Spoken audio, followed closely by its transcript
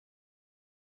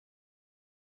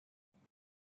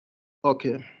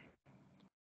Okay.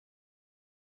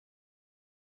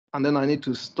 And then I need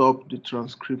to stop the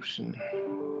transcription.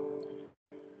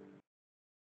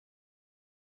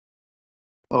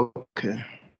 Okay.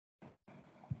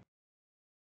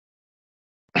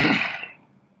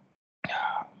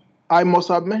 I must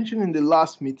have mentioned in the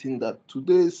last meeting that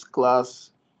today's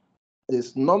class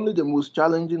is normally the most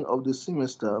challenging of the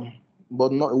semester,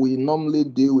 but we normally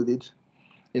deal with it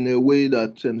in a way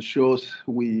that ensures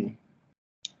we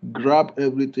grab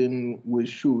everything we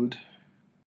should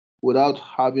without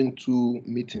having two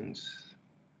meetings.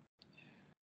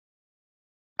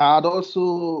 I had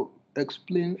also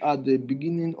explained at the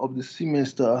beginning of the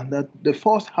semester that the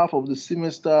first half of the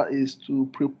semester is to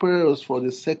prepare us for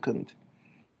the second.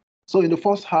 So in the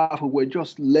first half, we were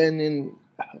just learning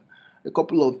a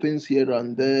couple of things here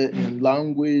and there in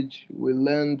language. We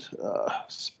learned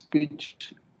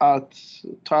speech acts,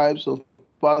 types of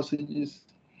passages,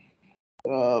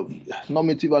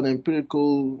 normative and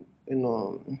empirical,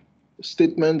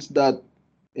 statements that,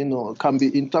 can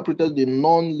be interpreted in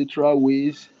non-literal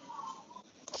ways,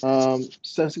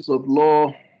 senses of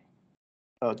law,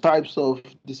 types of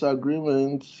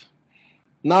disagreements.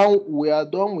 Now we are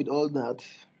done with all that.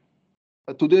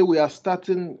 Today we are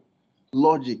starting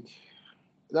logic.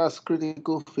 That's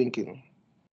critical thinking.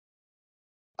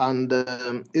 And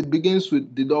it begins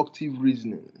with deductive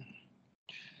reasoning.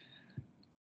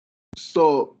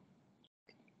 So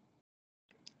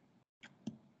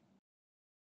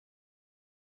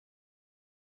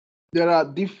there are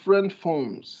different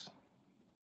forms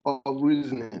of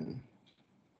reasoning.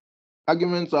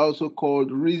 Arguments are also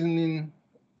called reasoning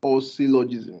or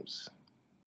syllogisms.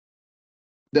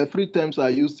 The three terms are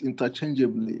used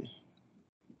interchangeably.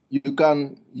 You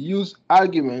can use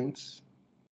arguments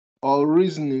or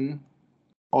reasoning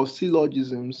or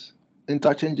syllogisms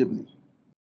interchangeably.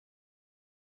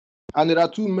 And there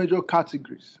are two major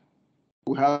categories.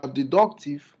 We have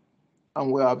deductive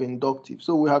and we have inductive.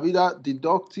 So we have either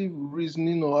deductive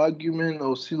reasoning or argument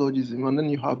or syllogism, and then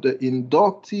you have the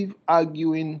inductive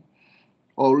arguing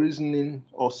or reasoning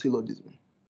or syllogism.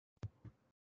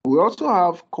 We also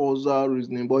have causal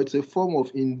reasoning, but it's a form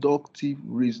of inductive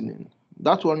reasoning.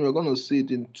 That one we're going to see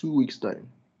it in 2 weeks' time.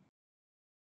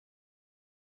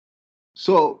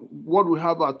 So what we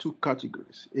have are two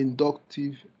categories,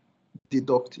 inductive,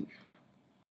 deductive.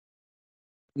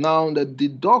 Now the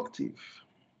deductive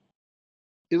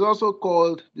is also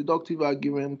called deductive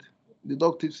argument,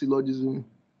 deductive syllogism.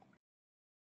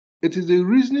 It is a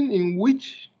reasoning in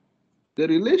which the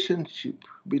relationship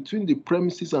between the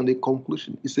premises and the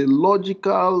conclusion is a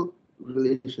logical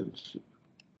relationship.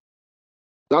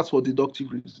 That's what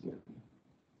deductive reasoning.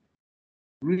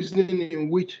 Reasoning in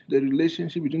which the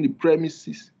relationship between the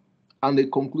premises and the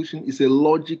conclusion is a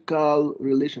logical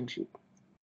relationship.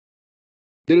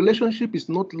 The relationship is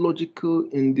not logical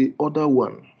in the other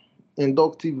one,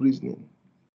 inductive reasoning.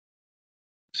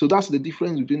 So that's the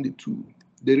difference between the two.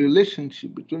 The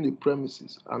relationship between the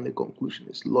premises and the conclusion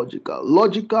is logical.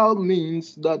 Logical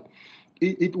means that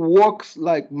it works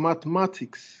like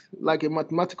mathematics, like a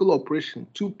mathematical operation.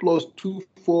 2 plus 2,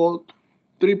 4,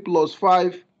 3 plus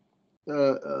 5,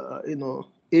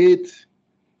 8.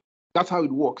 That's how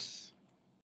it works.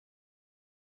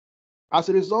 As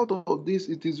a result of this,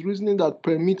 it is reasoning that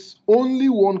permits only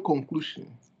one conclusion.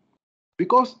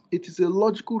 Because it is a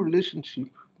logical relationship,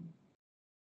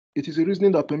 it is a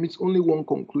reasoning that permits only one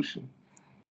conclusion.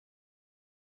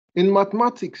 In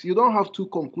mathematics, you don't have two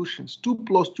conclusions. 2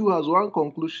 plus 2 has one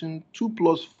conclusion, 2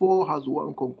 plus 4 has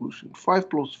one conclusion, 5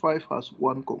 plus 5 has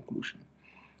one conclusion.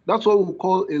 That's what we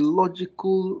call a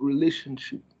logical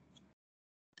relationship.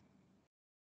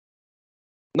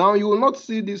 Now, you will not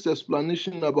see this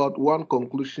explanation about one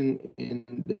conclusion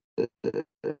in the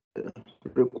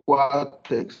required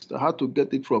text. I had to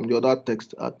get it from the other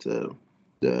text at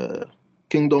the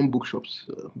Kingdom bookshops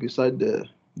beside the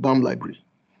BAM library.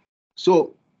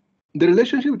 So the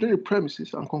relationship between the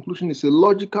premises and conclusion is a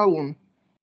logical one.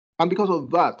 And because of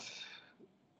that,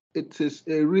 it is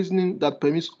a reasoning that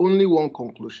permits only one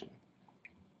conclusion.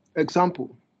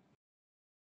 Example,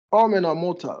 all men are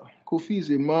mortal. Kofi is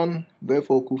a man,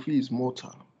 therefore Kofi is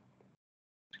mortal.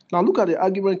 Now look at the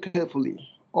argument carefully.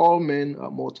 All men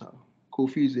are mortal.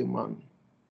 Kofi is a man,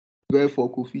 therefore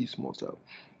Kofi is mortal.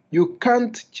 You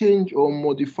can't change or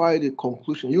modify the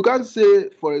conclusion. You can't say,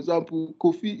 for example,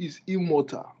 Kofi is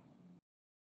immortal,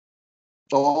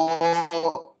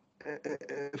 or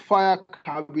a fire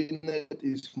cabinet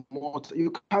is mortal.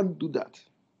 You can't do that.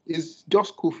 It's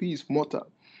just Kofi is mortal.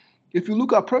 If you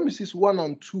look at premises 1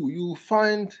 and 2, you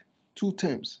find two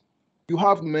terms. You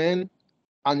have men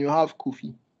and you have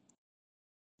Kofi.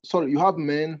 Sorry, you have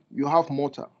men, you have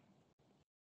mortal.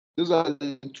 Those are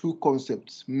the two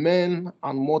concepts, men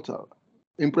and mortal.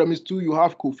 In premise 2, you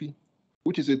have Kofi,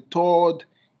 which is a third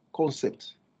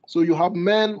concept. So you have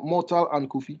men, mortal, and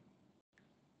Kofi.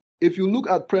 If you look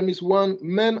at premise 1,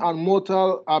 men and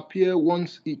mortal appear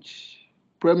once each.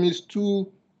 Premise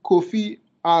 2, Kofi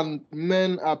and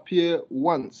men appear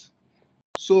once.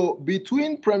 So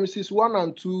between premises 1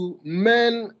 and 2,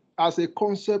 men as a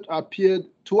concept appeared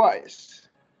twice.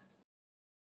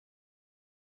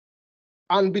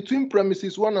 And between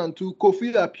premises 1 and 2,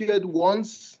 Kofi appeared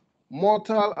once,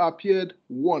 mortal appeared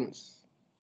once.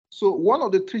 So one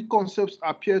of the three concepts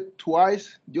appeared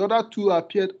twice, the other two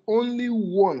appeared only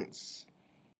once.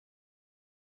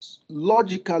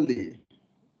 Logically,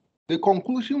 the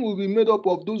conclusion will be made up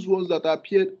of those ones that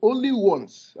appeared only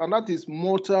once, and that is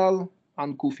mortal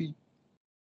and Kofi.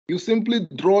 You simply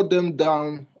draw them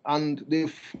down and they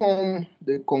form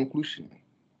the conclusion.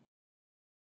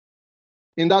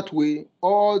 In that way,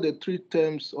 all the three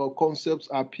terms or concepts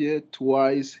appear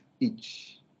twice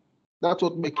each. That's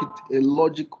what makes it a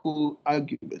logical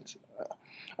argument.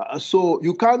 So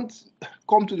you can't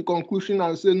come to the conclusion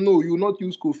and say, no, you will not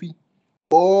use Kofi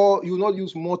or you will not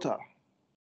use mortar.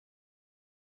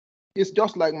 It's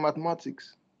just like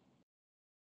mathematics.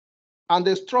 And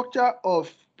the structure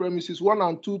of premises 1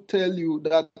 and 2 tell you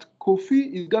that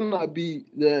Kofi is going to be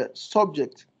the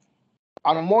subject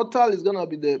and mortal is going to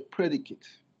be the predicate.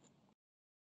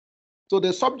 So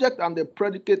the subject and the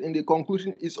predicate in the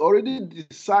conclusion is already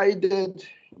decided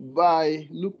by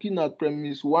looking at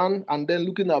premise 1 and then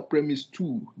looking at premise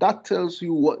 2. That tells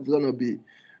you what's going to be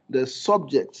the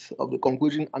subject of the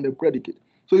conclusion and the predicate.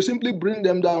 So you simply bring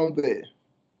them down there.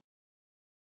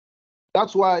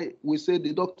 That's why we say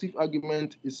deductive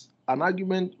argument is an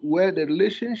argument where the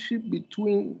relationship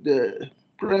between the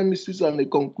premises and the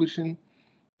conclusion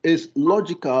is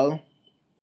logical,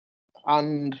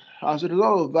 and as a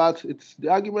result of that, it's the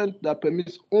argument that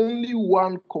permits only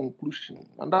one conclusion,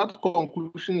 and that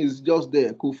conclusion is just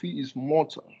there. Kofi is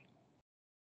mortal.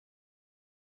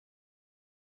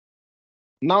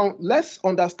 Now, let's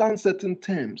understand certain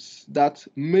terms that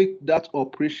make that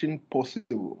operation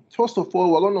possible. First of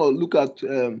all, we're going to look at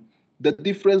the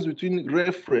difference between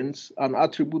reference and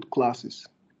attribute classes.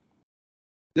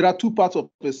 There are two parts of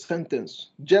a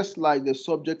sentence, just like the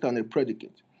subject and the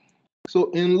predicate. So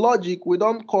in logic, we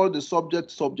don't call the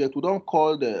subject subject, we don't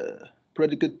call the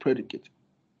predicate predicate.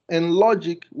 In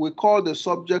logic, we call the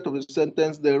subject of a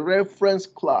sentence the reference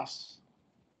class.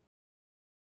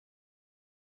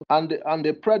 And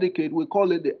the predicate, we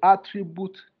call it the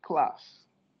attribute class.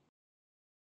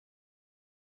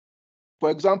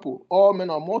 For example, all men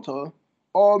are mortal.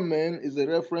 All men is a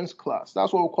reference class.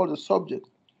 That's what we call the subject.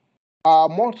 Are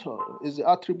mortal is the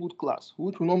attribute class,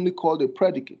 which we normally call the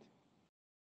predicate.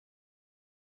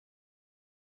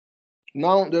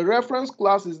 Now, the reference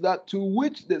class is that to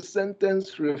which the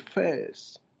sentence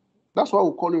refers. That's why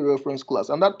we call it reference class.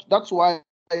 And that's why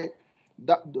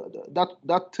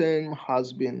that term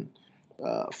has been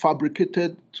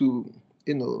fabricated to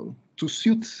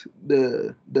suit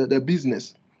the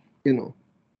business,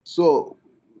 So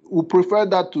we prefer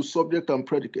that to subject and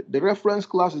predicate. The reference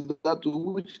class is that to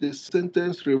which the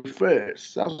sentence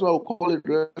refers. That's why we call it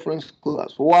reference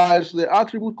class. Whilst the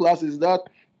attribute class is that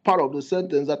part of the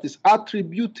sentence that is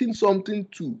attributing something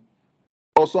to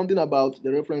or something about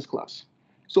the reference class.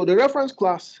 So the reference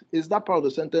class is that part of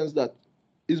the sentence that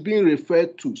is being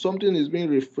referred to. Something is being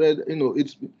referred,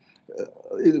 it's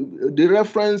the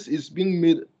reference is being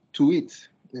made to it.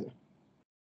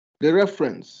 The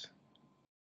reference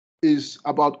is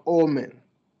about all men.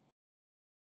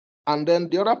 And then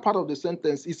the other part of the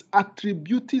sentence is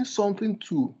attributing something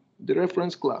to the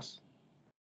reference class.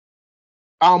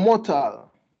 Our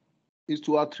mortal is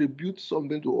to attribute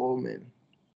something to all men.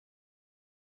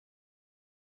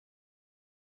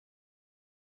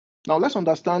 Now let's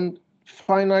understand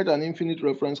finite and infinite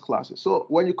reference classes. So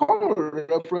when you come to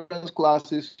reference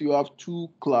classes, you have two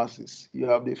classes. You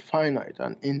have the finite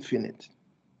and infinite.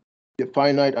 The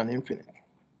finite and infinite.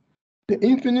 The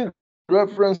infinite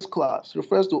reference class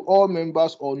refers to all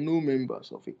members or no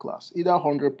members of a class, either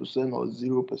 100% or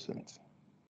 0%.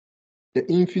 The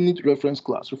infinite reference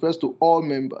class refers to all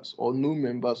members or no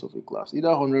members of a class, either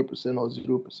 100% or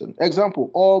 0%. Example,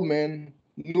 all men,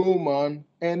 no man,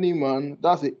 any man.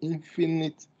 That's the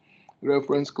infinite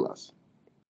reference class.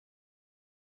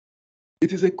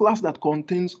 It is a class that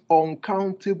contains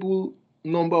uncountable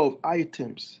number of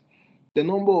items. The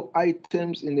number of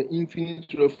items in the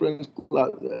infinite reference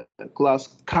class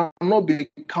cannot be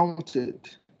counted.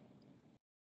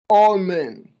 All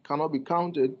men cannot be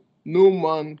counted. No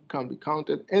man can be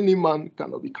counted. Any man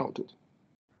cannot be counted.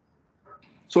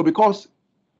 So because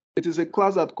It is a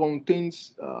class that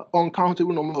contains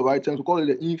uncountable number of items. We call it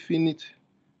the infinite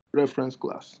reference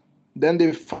class. Then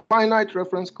the finite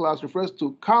reference class refers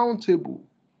to countable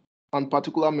and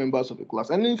particular members of a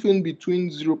class, anything between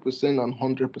 0% and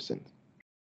 100%.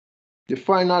 The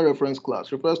finite reference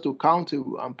class refers to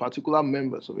countable and particular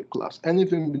members of a class,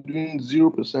 anything between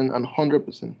 0% and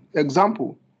 100%.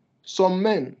 Example, some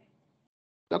men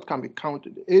that can be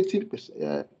counted.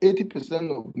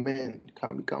 80% of men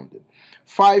can be counted.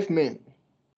 5 men,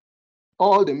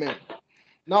 all the men.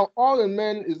 Now, all the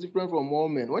men is different from all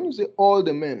men. When you say all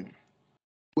the men,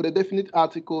 with a definite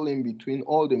article in between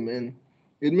all the men,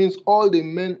 it means all the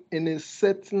men in a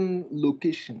certain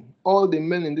location, all the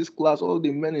men in this class, all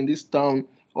the men in this town,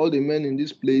 all the men in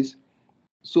this place.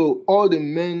 So all the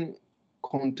men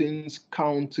contains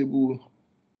countable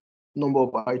number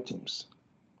of items.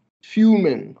 Few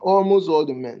men, almost all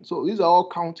the men. So these are all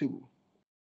countable.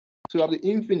 So you have the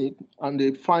infinite and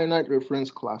the finite reference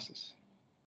classes.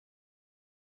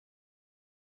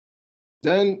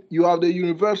 Then you have the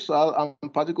universal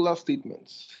and particular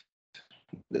statements.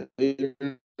 The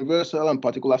universal and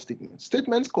particular statements.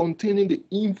 Statements containing the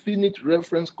infinite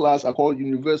reference class are called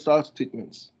universal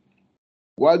statements,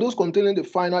 while those containing the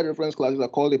finite reference classes are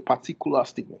called the particular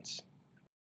statements.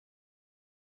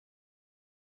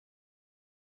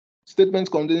 Statements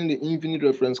containing the infinite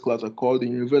reference class are called the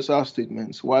universal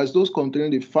statements, whilst those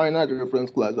containing the finite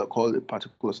reference class are called the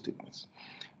particular statements.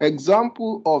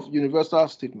 Example of universal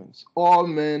statements: all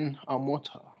men are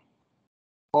mortal.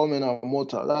 All men are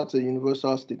mortal. That's a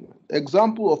universal statement.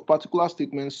 Example of particular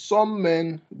statements: some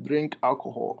men drink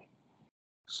alcohol.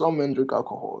 Some men drink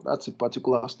alcohol. That's a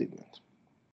particular statement.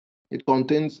 It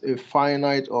contains a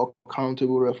finite or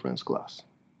countable reference class.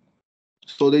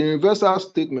 So the universal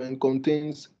statement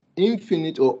contains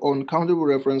infinite or uncountable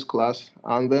reference class,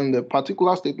 and then the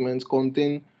particular statements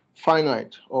contain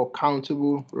finite or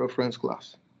countable reference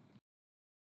class.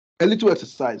 A little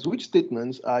exercise: which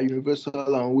statements are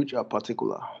universal and which are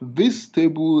particular? This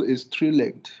table is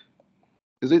three-legged.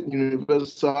 Is it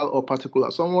universal or particular?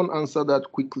 Someone answer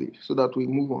that quickly so that we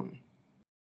move on.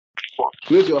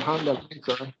 Raise your hand and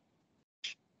answer.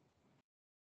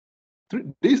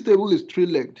 This table is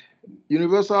three-legged.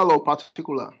 Universal or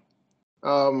particular?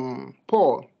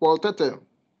 Paul Tete.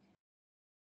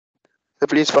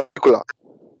 Please, particular.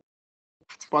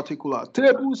 Particular.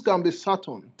 Tables can be sat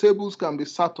on. Tables can be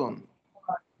sat on.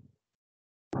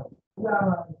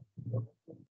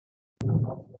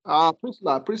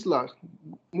 Priscilla.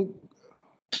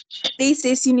 This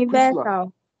is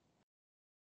universal.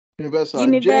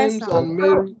 Universal. James and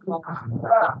Mary.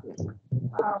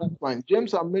 That's fine.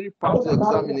 James and Mary passed the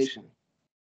examination.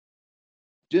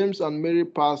 James and Mary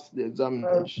passed the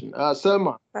examination.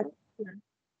 Selma.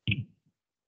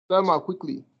 Selma,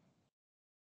 quickly.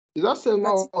 Is that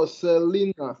Selma or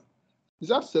Selena? Is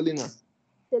that Selena?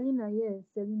 Selena, yes,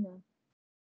 Selena.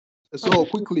 So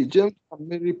quickly, James and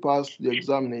Mary passed the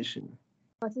examination.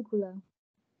 Particular.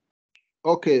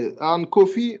 Okay, and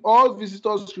Kofi, all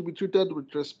visitors should be treated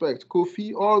with respect.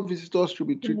 Kofi, all visitors should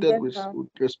be treated with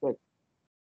respect.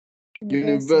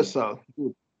 Universal.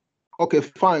 Good. Okay,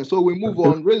 fine. So we move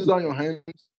on. Raise down your hands.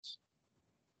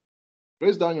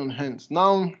 Raise down your hands.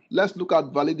 Now let's look at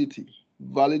validity.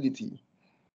 Validity.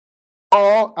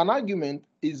 Or an argument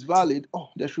is valid. Oh,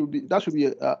 that should be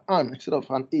an instead of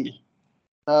an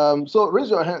a. So raise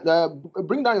your hand.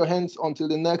 Bring down your hands until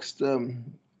the next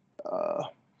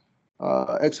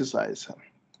exercise.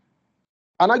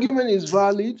 An argument is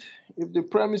valid if the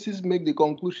premises make the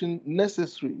conclusion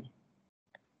necessary.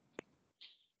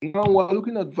 Now we're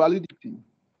looking at validity.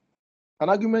 An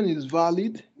argument is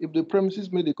valid if the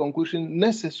premises make the conclusion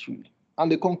necessary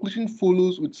and the conclusion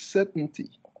follows with certainty.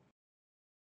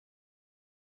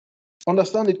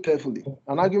 Understand it carefully.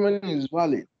 An argument is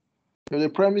valid if the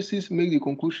premises make the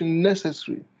conclusion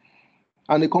necessary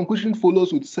and the conclusion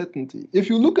follows with certainty. If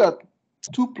you look at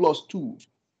 2 plus 2,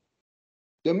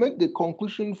 they make the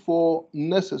conclusion 4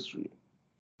 necessary.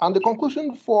 And the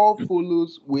conclusion 4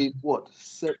 follows with what?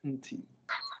 Certainty.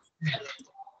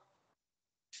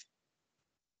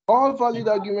 All valid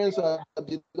arguments are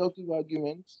deductive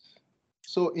arguments.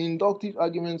 So inductive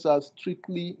arguments are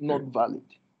strictly not valid.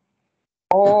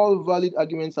 All valid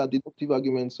arguments are deductive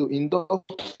arguments. So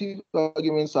inductive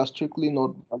arguments are strictly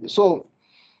not valid. So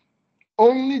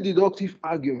only deductive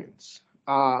arguments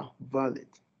are valid.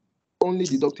 Only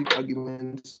deductive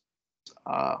arguments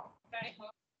are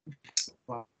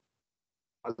valid.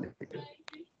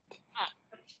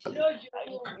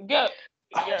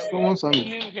 Someone saw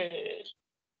me.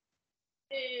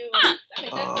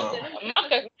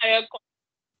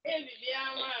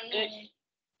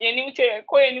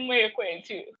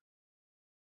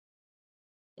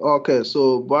 Okay,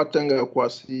 so Batenga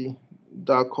Kwasi,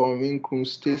 Dakomin Kun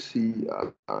Stacy,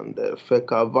 and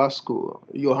Feka Vasco,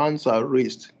 your hands are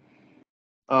raised.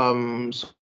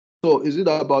 So is it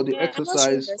about the Yeah, I'm not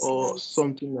seeing exercise the or slides.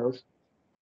 something else?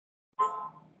 So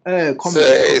Come in, come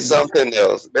it's in. something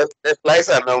else. The flies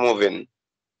are not moving.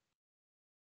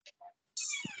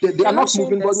 They are You're not not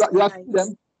showing moving, the but you are seeing slides.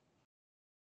 them.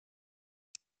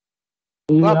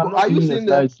 Yeah, I'm not Are you seeing the seeing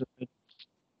them? slides.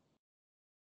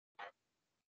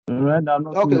 Right, I'm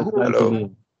not seeing Okay, the slides Hello?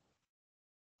 again.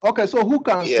 okay, so who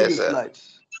can see Yes, the sir.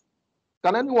 slides?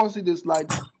 Can anyone see the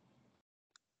slides?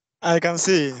 I can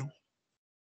see.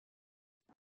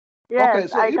 Yes, Okay,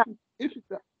 so I can. if you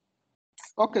can,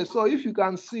 okay, so if you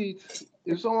can see it,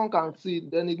 if someone can see it,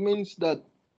 then it means that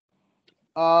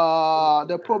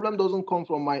the problem doesn't come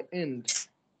from my end.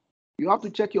 You have to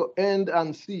check your end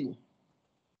and see.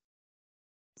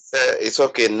 It's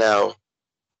okay now.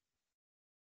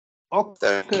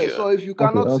 Thank Okay, you. so if you Okay,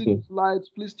 cannot see the okay. slides,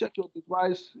 please check your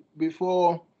device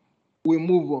before we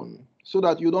move on so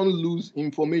that you don't lose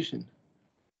information.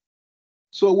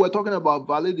 So we're talking about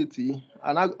validity,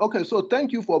 and okay. So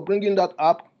thank you for bringing that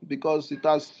up because it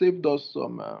has saved us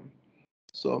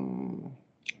some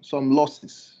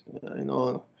losses.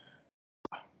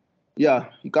 Yeah,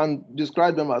 you can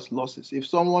describe them as losses. If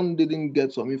someone didn't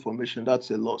get some information,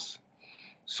 that's a loss.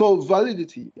 So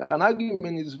validity, an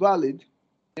argument is valid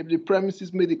if the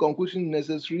premises made the conclusion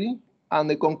necessary and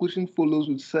the conclusion follows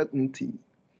with certainty.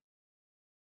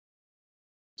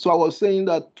 So I was saying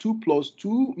that 2 plus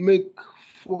 2 make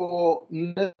 4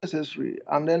 necessary,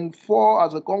 and then 4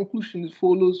 as a conclusion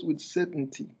follows with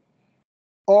certainty.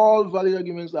 All valid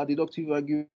arguments are deductive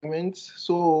arguments,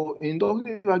 so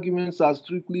inductive arguments are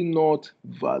strictly not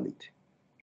valid.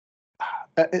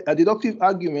 A deductive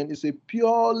argument is a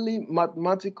purely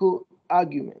mathematical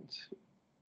argument,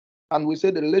 and we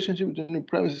say the relationship between the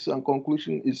premises and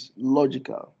conclusion is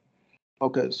logical.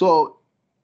 Okay, so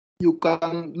you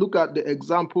can look at the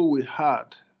example we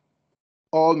had.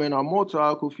 All men are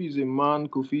mortal. Kofi is a man.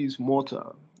 Kofi is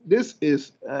mortal. This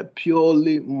is a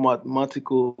purely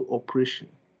mathematical operation.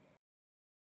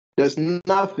 There's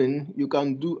nothing you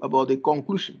can do about the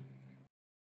conclusion.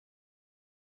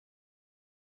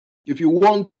 If you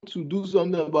want to do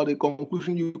something about the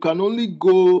conclusion, you can only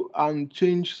go and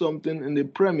change something in the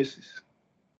premises.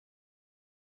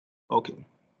 Okay.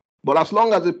 But as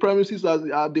long as the premises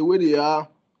are the way they are,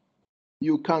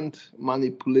 you can't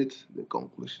manipulate the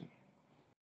conclusion.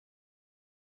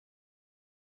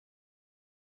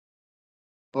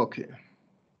 Okay.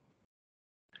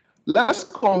 Let's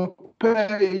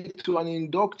compare it to an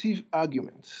inductive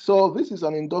argument. So this is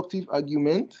an inductive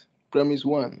argument. Premise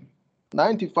 1.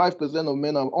 95% of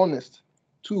men are honest.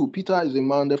 2. Peter is a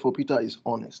man, therefore Peter is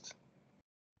honest.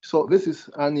 So this is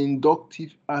an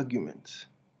inductive argument.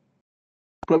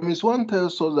 Premise 1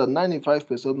 tells us that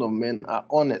 95% of men are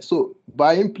honest. So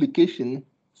by implication,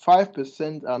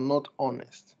 5% are not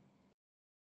honest.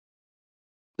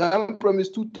 Then premise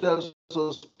 2 tells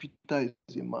us Peter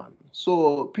is a man.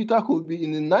 So Peter could be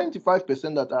in the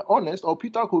 95% that are honest, or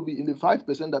Peter could be in the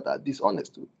 5% that are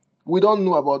dishonest. We don't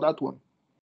know about that one.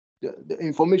 The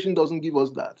information doesn't give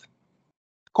us that.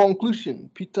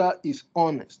 Conclusion, Peter is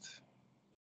honest.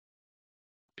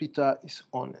 Peter is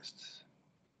honest.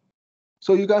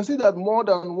 So you can see that more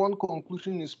than one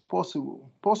conclusion is possible.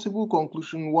 Possible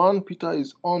conclusion 1, Peter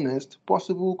is honest.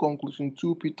 Possible conclusion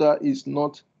 2, Peter is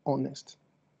not honest.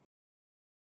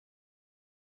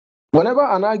 Whenever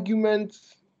an argument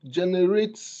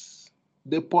generates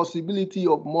the possibility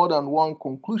of more than one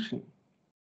conclusion,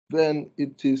 then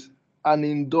it is an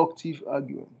inductive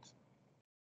argument.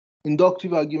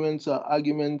 Inductive arguments are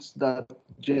arguments that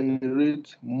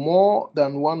generate more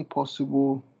than one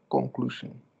possible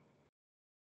conclusion.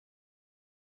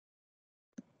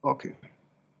 Okay.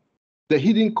 The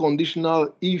hidden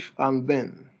conditional if and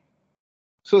then.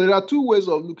 So there are 2 ways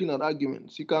of looking at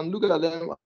arguments. You can look at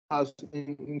them as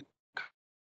in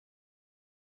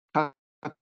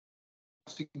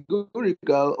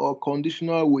categorical or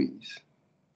conditional ways.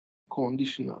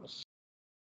 Conditionals.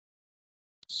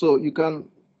 So you can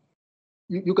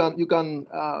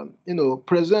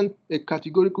present a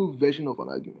categorical version of an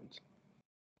argument,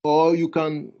 or you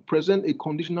can present a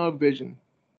conditional version.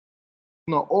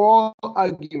 Now all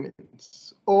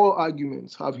arguments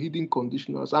have hidden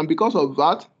conditionals, and because of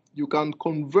that, you can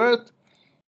convert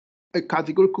a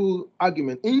categorical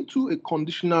argument into a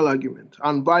conditional argument,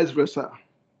 and vice versa.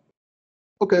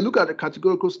 Okay, look at the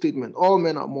categorical statement, all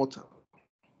men are mortal.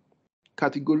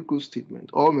 Categorical statement,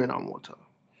 all men are mortal.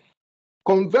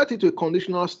 Convert it to a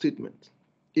conditional statement.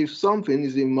 If something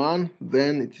is a man,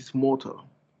 then it is mortal.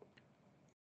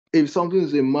 If something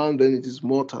is a man, then it is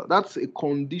mortal. That's a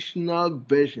conditional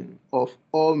version of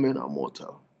all men are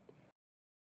mortal.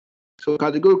 So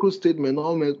categorical statement,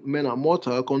 all men are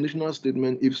mortal. Conditional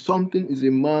statement, if something is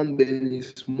a man, then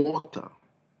it's mortal.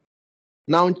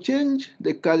 Now change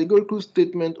the categorical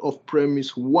statement of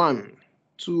premise 1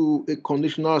 to a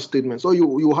conditional statement. So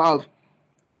you have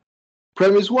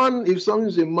premise 1, if something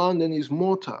is a man, then it's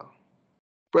mortal.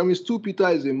 Premise 2, Peter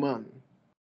is a man.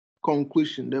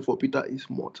 Conclusion, therefore Peter is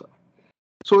mortal.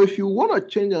 So if you want to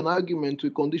change an argument to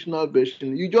a conditional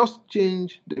version, you just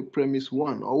change the premise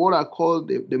 1, or what I call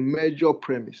the major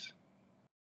premise.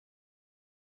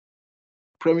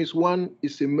 Premise 1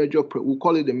 is a major, we'll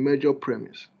call it the major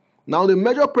premise. Now the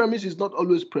major premise is not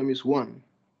always premise 1.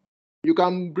 You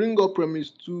can bring up premise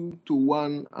 2 to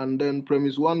 1, and then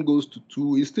premise 1 goes to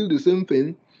 2. It's still the same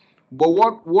thing. But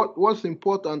what's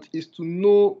important is to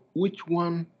know which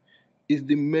one is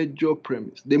the major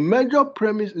premise. The major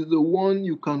premise is the one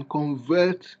you can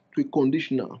convert to a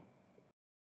conditional.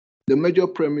 The major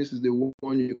premise is the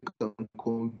one you can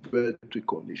convert to a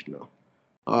conditional.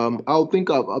 I'll think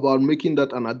about making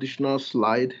that an additional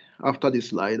slide after the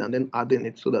slide and then adding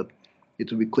it so that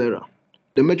it will be clearer.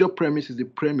 The major premise is the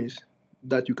premise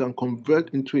that you can convert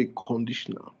into a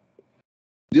conditional.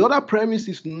 The other premise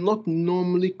is not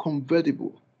normally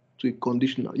convertible to a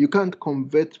conditional. You can't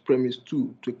convert premise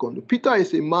 2 to a conditional. Peter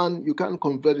is a man, you can't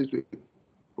convert it to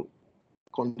a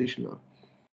conditional.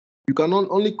 You cannot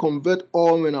only convert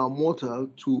all men are mortal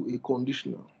to a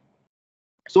conditional.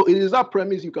 So it is that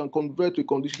premise you can convert to a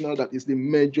conditional that is the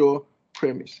major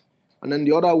premise. And then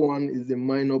the other one is the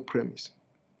minor premise.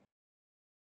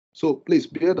 So please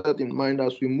bear that in mind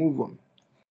as we move on.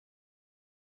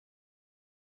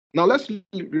 Now let's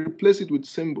replace it with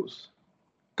symbols.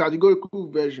 Categorical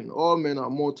version, all men are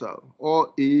mortal,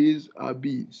 all A's are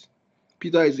B's.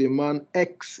 Peter is a man,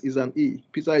 X is an A.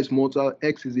 Peter is mortal,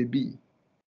 X is a B.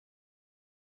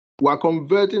 We are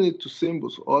converting it to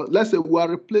symbols, or let's say we are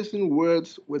replacing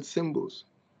words with symbols.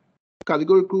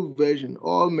 Categorical version,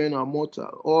 all men are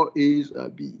mortal, all A's are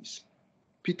B's.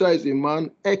 Peter is a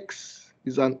man, X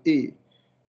is an A.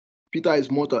 Peter is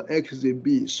mortal, X is a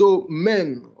B. So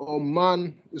men or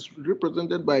man is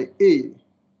represented by A.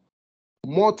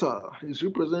 Mortal is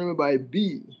represented by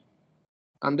B,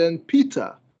 and then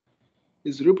Peter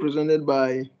is represented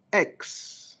by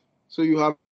X. So you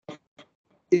have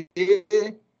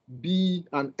A, B,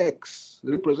 and X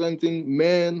representing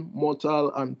men,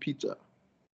 mortal, and Peter.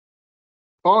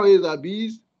 All A's are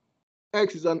B's,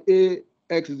 X is an A,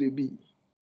 X is a B.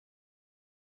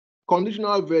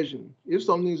 Conditional version, if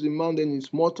something is a man, then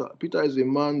it's mortal. Peter is a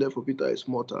man, therefore Peter is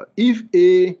mortal. If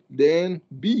A, then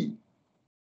B.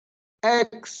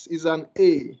 X is an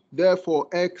A, therefore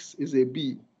X is a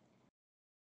B.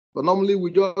 But normally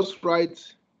we just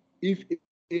write if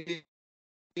A,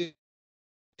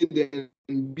 then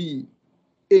B.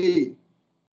 A,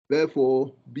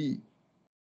 therefore B.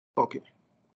 Okay.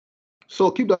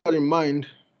 So keep that in mind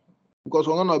because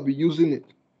we're going to be using it.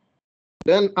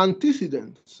 Then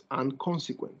antecedents and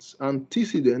consequence.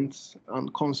 Antecedents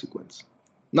and consequence.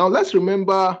 Now let's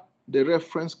remember the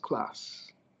reference class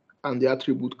and the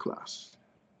attribute class.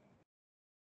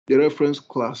 The reference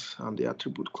class and the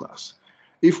attribute class.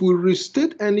 If we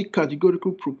restate any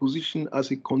categorical proposition as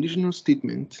a conditional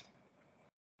statement,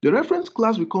 the reference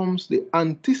class becomes the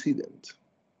antecedent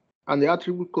and the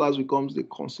attribute class becomes the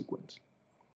consequence.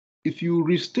 If you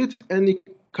restate any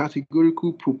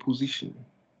categorical proposition,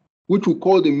 which we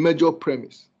call the major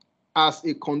premise, as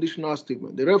a conditional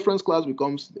statement, the reference class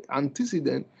becomes the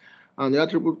antecedent and the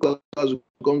attribute class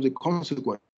becomes the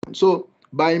consequence. So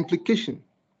by implication,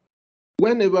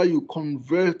 whenever you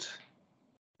convert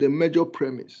the major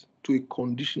premise to a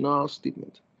conditional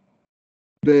statement,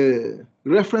 the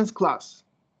reference class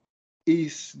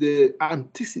is the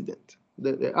antecedent.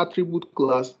 The attribute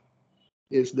class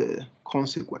is the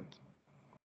consequent.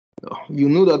 You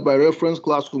know that by reference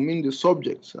class we mean the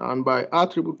subject, and by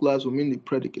attribute class we mean the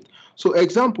predicate. So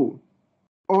example,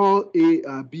 all A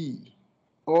are B,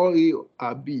 all A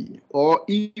are B, or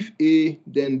if A,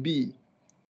 then B.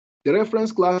 The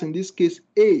reference class in this case,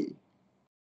 A,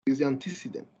 is the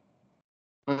antecedent,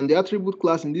 and the attribute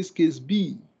class in this case,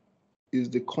 B, is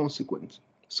the consequent.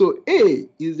 So A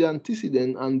is the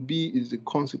antecedent and B is the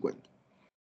consequent.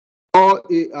 All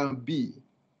A and B.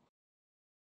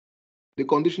 The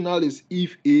conditional is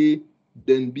if A,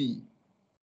 then B.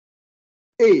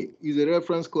 A is a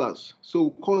reference class, so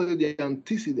we call it the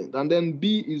antecedent, and then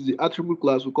B is the attribute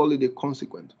class, we call it the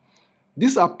consequent.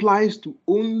 This applies to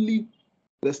only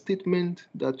the statement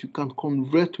that you can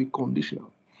convert to a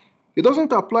conditional. It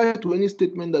doesn't apply to any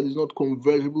statement that is not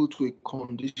convertible to a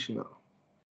conditional.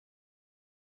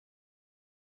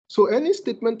 So any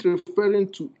statement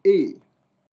referring to A,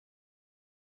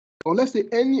 or let's say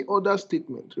any other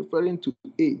statement referring to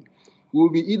A, will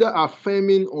be either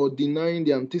affirming or denying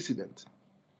the antecedent.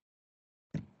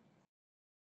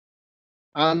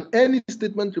 And any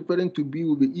statement referring to B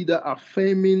will be either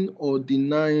affirming or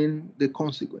denying the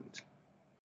consequent.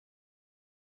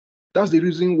 That's the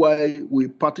reason why we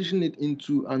partition it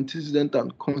into antecedent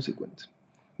and consequent.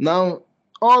 Now,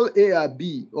 all A are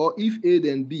B, or if A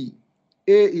then B,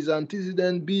 A is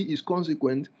antecedent, B is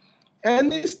consequent.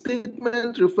 Any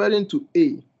statement referring to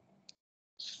A,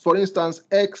 for instance,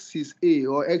 X is A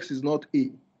or X is not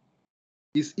A,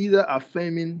 is either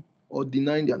affirming or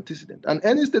denying the antecedent. And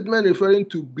any statement referring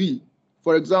to B,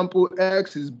 for example,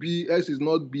 X is B, X is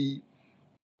not B,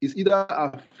 is either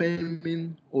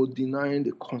affirming or denying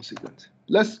the consequent.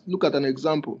 Let's look at an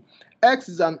example. X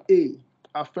is an A,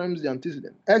 affirms the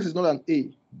antecedent. X is not an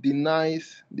A,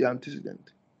 denies the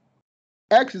antecedent.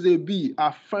 X is a B,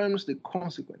 affirms the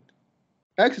consequent.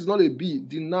 X is not a B,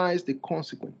 denies the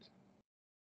consequent.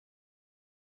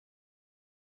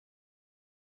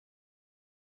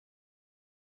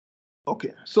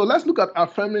 Okay, so let's look at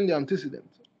affirming the antecedent.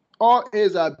 All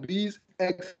A's are B's,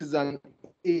 X is an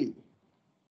A.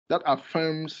 That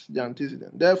affirms the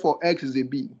antecedent. Therefore, X is a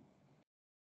B.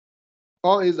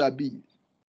 All A's are B.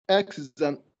 X is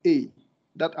an A.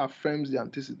 That affirms the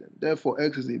antecedent. Therefore,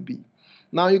 X is a B.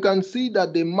 Now, you can see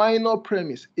that the minor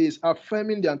premise is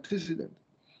affirming the antecedent.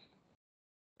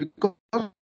 Because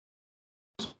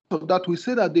of that, we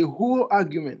say that the whole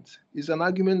argument is an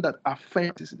argument that affirms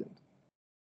the antecedent.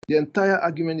 The entire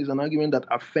argument is an argument that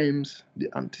affirms the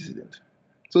antecedent.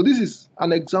 So this is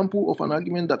an example of an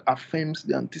argument that affirms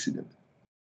the antecedent.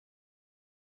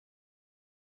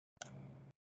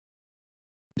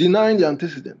 Denying the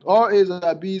antecedent. All A's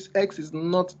are B's, X is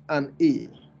not an A.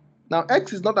 Now,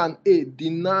 X is not an A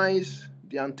denies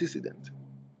the antecedent.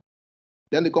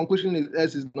 Then the conclusion is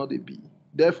S is not a B.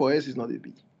 Therefore, S is not a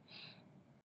B.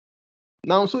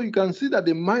 Now, so you can see that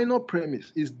the minor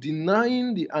premise is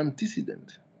denying the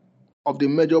antecedent of the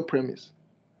major premise.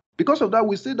 Because of that,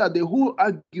 we say that the whole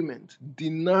argument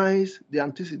denies the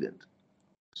antecedent.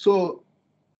 So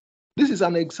this is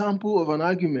an example of an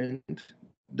argument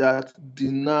that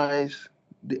denies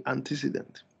the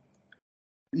antecedent.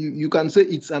 You can say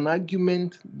it's an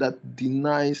argument that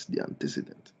denies the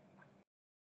antecedent.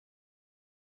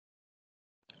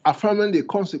 Affirming the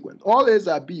consequent. All A's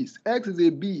are B's. X is a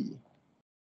B.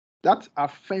 That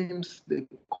affirms the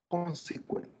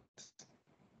consequent.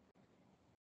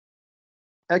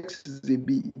 X is a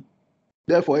B.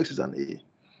 Therefore, X is an A.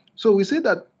 So we say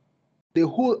that the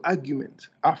whole argument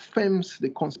affirms the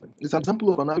consequent. It's an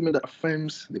example of an argument that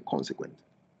affirms the consequent.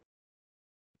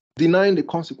 Denying the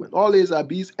consequent. All A's are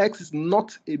B's. X is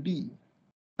not a B.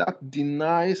 That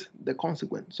denies the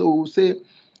consequent. So we'll say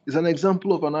it's an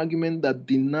example of an argument that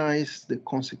denies the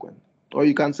consequent. Or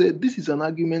you can say this is an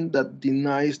argument that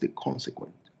denies the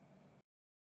consequent.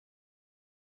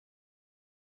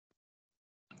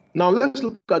 Now let's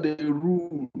look at the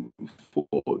rule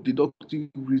for deductive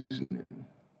reasoning.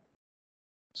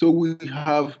 So we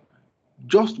have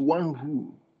just one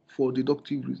rule for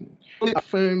deductive reasoning. We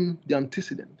affirm the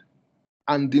antecedent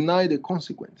and deny the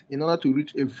consequent in order to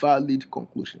reach a valid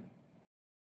conclusion.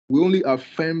 We only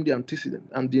affirm the antecedent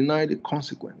and deny the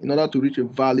consequent in order to reach a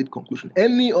valid conclusion.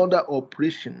 Any other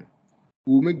operation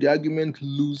will make the argument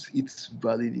lose its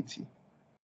validity.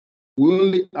 We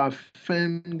only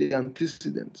affirm the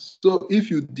antecedent. So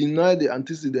if you deny the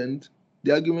antecedent,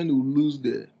 the argument will lose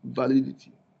the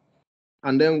validity.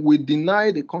 And then we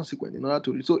deny the consequent in order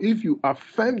to reach. So if you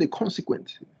affirm the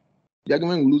consequent, the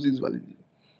argument will lose its validity.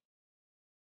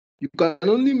 You can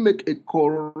only make a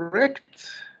correct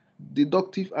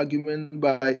deductive argument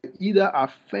by either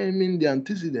affirming the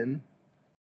antecedent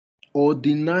or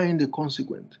denying the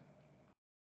consequent.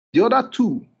 The other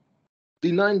two,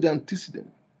 denying the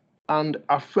antecedent and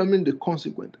affirming the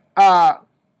consequent, are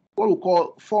what we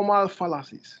call formal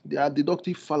fallacies. They are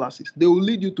deductive fallacies. They will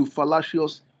lead you to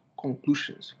fallacious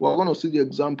conclusions. We're going to see the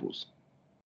examples.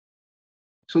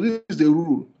 So this is the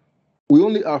rule. We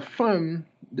only affirm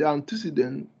the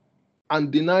antecedent and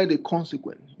deny the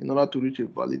consequent in order to reach a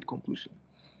valid conclusion.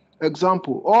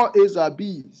 Example, all A's are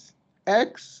B's.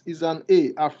 X is an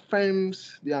A,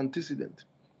 affirms the antecedent.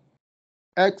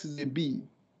 X is a B,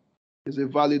 is a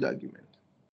valid argument.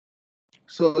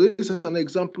 So this is an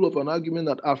example of an argument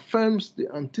that affirms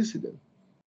the antecedent.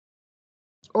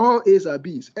 All A's are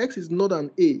B's. X is not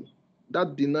an A,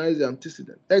 that denies the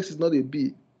antecedent. X is not a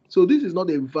B. So this is not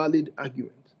a valid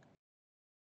argument.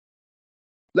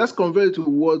 Let's convert it to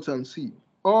words and see.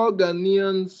 All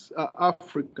Ghanaians are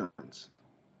Africans.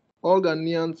 All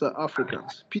Ghanaians are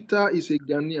Africans. Peter is a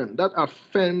Ghanaian. That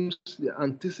affirms the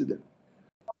antecedent.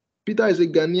 Peter is a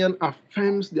Ghanaian,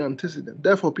 affirms the antecedent.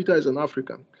 Therefore, Peter is an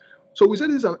African. So we say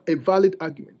this is a valid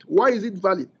argument. Why is it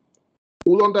valid?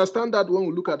 We'll understand that when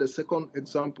we look at the second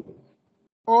example.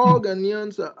 All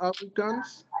Ghanaians are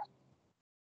Africans.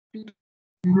 Peter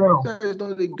is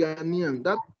not a Ghanaian.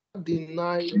 That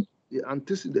denies the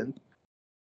antecedent.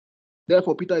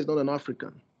 Therefore, Peter is not an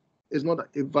African. It's not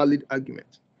a valid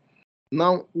argument.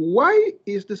 Now, why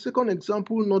is the second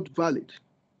example not valid?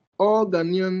 All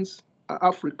Ghanaians are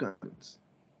Africans.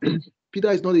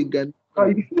 Peter is not a Ghanaian.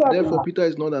 Therefore, Peter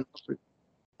is not an African.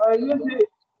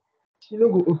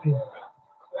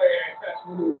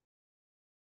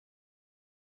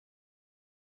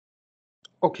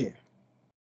 Okay.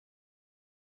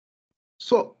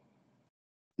 So,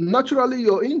 naturally,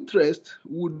 your interest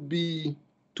would be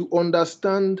to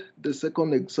understand the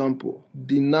second example,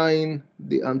 denying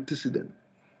the antecedent.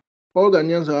 All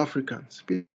Ghanaians are Africans.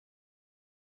 Peter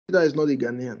is not a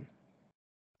Ghanaian.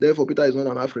 Therefore, Peter is not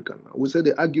an African. We say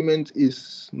the argument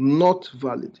is not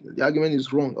valid. The argument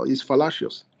is wrong or is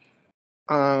fallacious.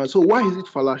 So why is it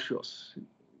fallacious?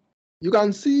 You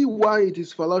can see why it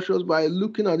is fallacious by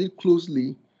looking at it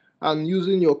closely and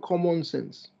using your common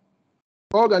sense.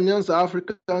 All Ghanaians are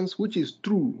Africans, which is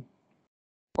true.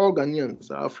 All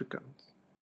Ghanaians are Africans.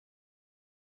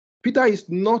 Peter is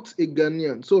not a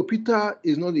Ghanaian, so Peter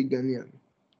is not a Ghanaian.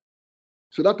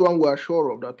 So that one we are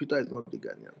sure of, that Peter is not a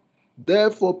Ghanaian.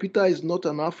 Therefore, Peter is not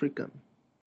an African.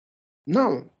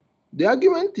 Now, the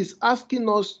argument is asking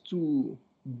us to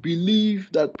believe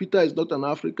that Peter is not an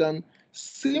African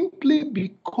simply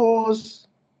because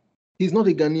he's not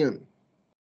a Ghanaian.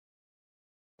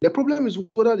 The problem is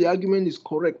whether the argument is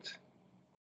correct.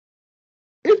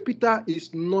 If Peter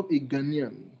is not a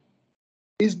Ghanaian,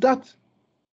 is that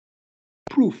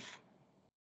proof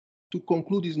to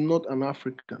conclude he's not an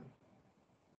African?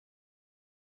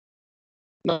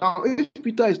 Now, if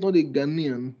Peter is not a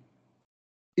Ghanaian,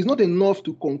 it's not enough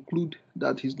to conclude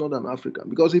that he's not an African,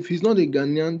 because if he's not a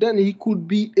Ghanaian, then he could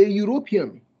be a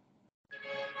European.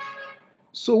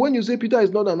 So when you say Peter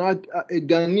is not a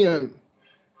Ghanaian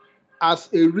as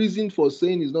a reason for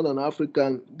saying he's not an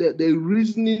African, the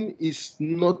reasoning is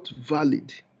not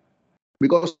valid,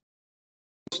 because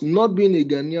not being a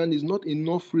Ghanaian is not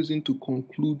enough reason to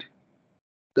conclude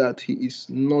that he is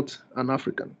not an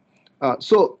African.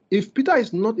 So if Peter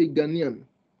is not a Ghanaian,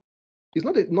 it's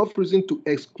not enough reason to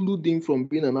exclude him from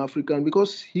being an African,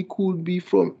 because he could be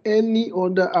from any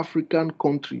other African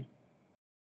country.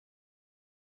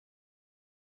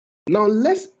 Now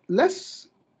let's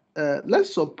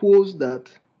suppose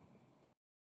that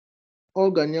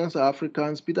all Ghanaians are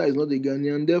Africans. Peter is not a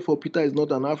Ghanaian, therefore Peter is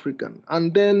not an African.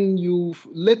 And then you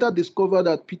later discover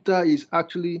that Peter is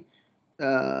actually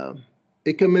a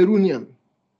Cameroonian.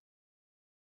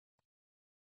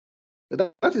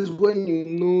 That is when you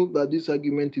know that this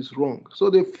argument is wrong. So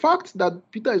the fact that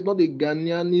Peter is not a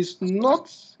Ghanaian is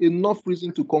not enough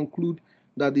reason to conclude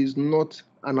that he's not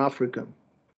an African.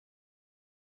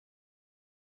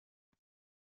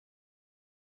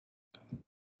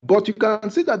 But you can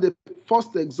see that the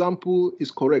first example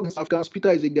is correct. Africans, Peter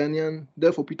is a Ghanaian,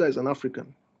 therefore Peter is an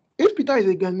African. If Peter is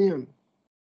a Ghanaian,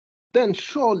 then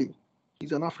surely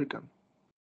he's an African.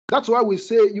 That's why we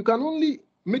say you can only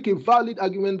make a valid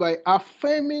argument by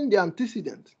affirming the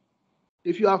antecedent.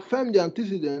 If you affirm the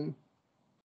antecedent,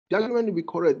 the argument will be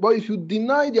correct. But if you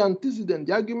deny the antecedent,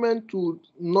 the argument will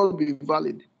not be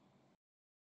valid.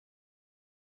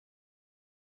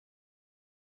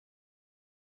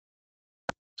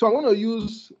 So I want to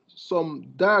use some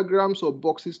diagrams or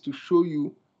boxes to show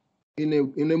you in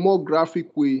a more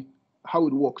graphic way how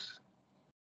it works.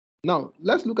 Now,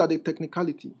 let's look at the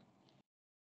technicality.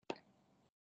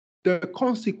 The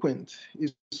consequent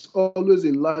is always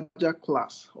a larger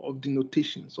class of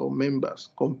denotations or members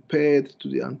compared to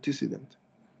the antecedent.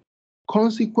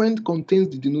 Consequent contains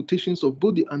the denotations of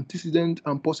both the antecedent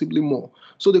and possibly more.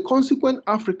 So the consequent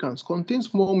Africans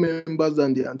contains more members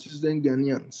than the antecedent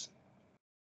Ghanaians.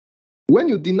 When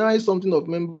you deny something of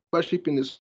membership in a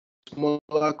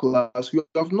smaller class, you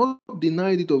have not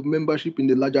denied it of membership in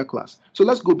the larger class. So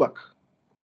let's go back.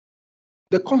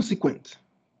 The consequent.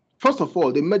 First of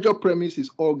all, the major premise is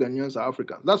all Ghanaians are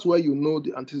Africans. That's why you know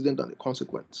the antecedent and the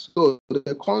consequent. So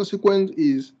the consequent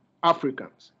is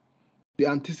Africans. The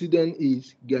antecedent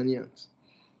is Ghanaians.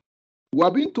 We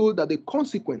are being told that the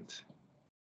consequent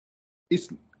is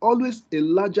always a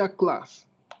larger class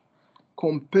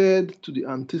compared to the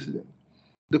antecedent.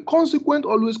 The consequent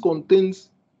always contains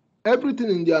everything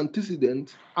in the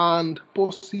antecedent and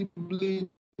possibly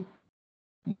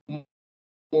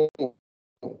more.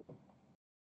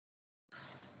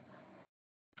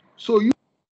 So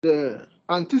the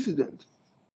antecedent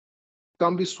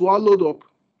can be swallowed up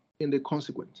in the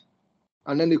consequent.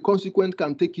 And then the consequent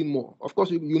can take in more. Of course,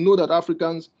 you know that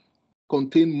Africans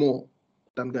contain more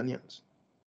than Ghanaians.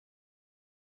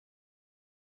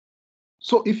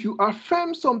 So if you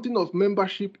affirm something of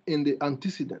membership in the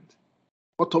antecedent,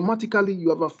 automatically you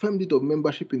have affirmed it of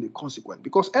membership in the consequent,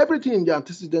 because everything in the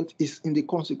antecedent is in the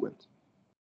consequent.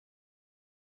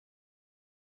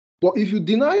 But if you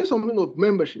deny something of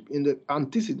membership in the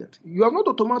antecedent, you have not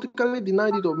automatically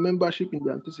denied it of membership in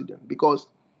the antecedent, because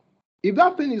if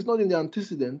that thing is not in the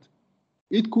antecedent,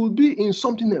 it could be in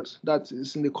something else that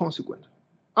is in the consequent.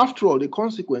 After all, the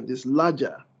consequent is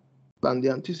larger than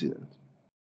the antecedent.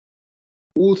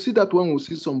 We'll see that when we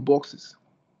see some boxes.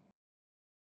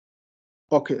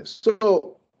 Okay,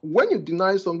 so when you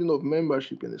deny something of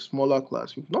membership in a smaller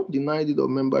class, you've not denied it of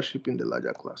membership in the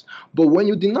larger class. But when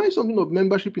you deny something of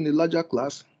membership in the larger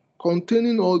class,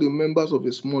 containing all the members of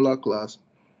a smaller class,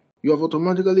 you have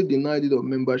automatically denied it of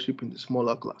membership in the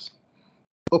smaller class.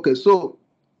 Okay, so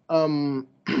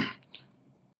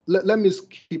let me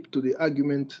skip to the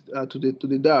argument, to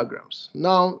the diagrams.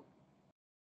 Now,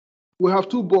 we have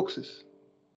two boxes.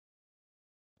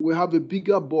 We have a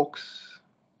bigger box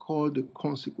called the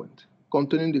consequent,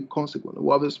 containing the consequent.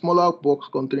 We have a smaller box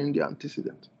containing the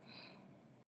antecedent.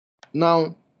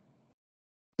 Now,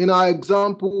 in our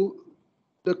example,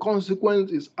 the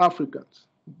consequent is Africans.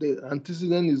 The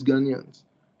antecedent is Ghanaians.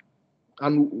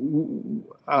 And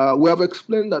we have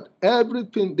explained that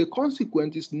everything, the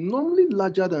consequent is normally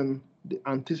larger than the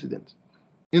antecedent.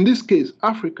 In this case,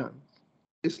 African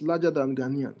is larger than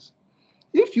Ghanaians.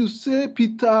 If you say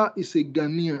Peter is a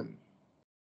Ghanaian,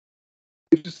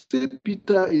 if you say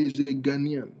Peter is a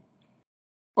Ghanaian,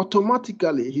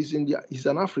 automatically he's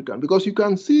an African, because you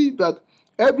can see that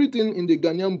everything in the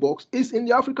Ghanaian box is in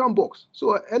the African box.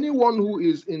 So anyone who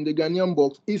is in the Ghanaian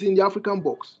box is in the African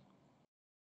box.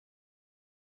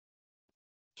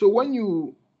 So when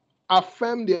you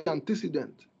affirm the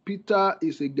antecedent, Peter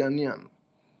is a Ghanaian,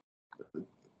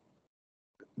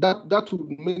 that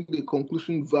would make the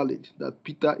conclusion valid that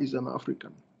Peter is an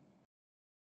African.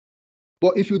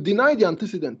 But if you deny the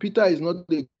antecedent, Peter is not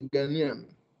a Ghanaian,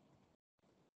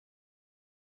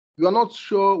 you are not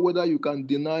sure whether you can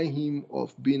deny him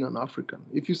of being an African.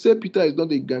 If you say Peter is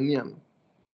not a Ghanaian,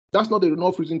 that's not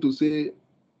enough reason to say,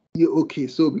 yeah, okay,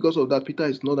 so because of that, Peter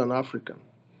is not an African.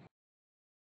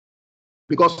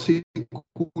 Because he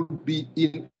could be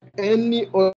in any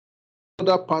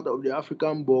other part of the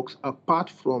African box apart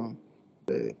from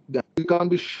Ghana. You can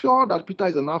be sure that Peter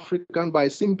is an African by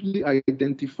simply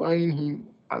identifying him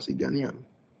as a Ghanaian.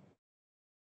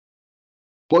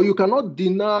 But you cannot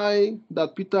deny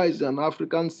that Peter is an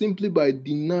African simply by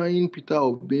denying Peter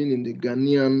of being in the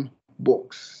Ghanaian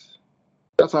box.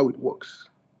 That's how it works.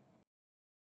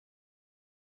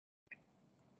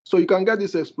 So you can get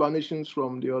these explanations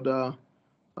from the other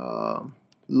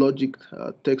logic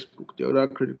textbook, the other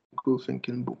critical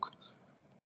thinking book.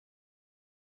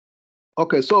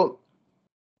 Okay, so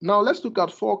now let's look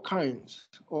at 4 kinds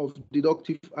of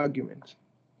deductive arguments.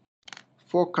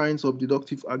 4 kinds of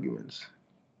deductive arguments.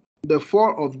 The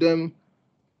 4 of them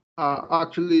are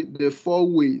actually the 4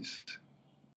 ways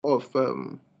of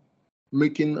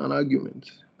making an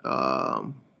argument.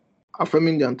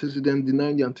 Affirming the antecedent,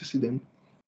 denying the antecedent,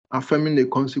 affirming the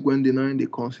consequent, denying the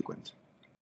consequent.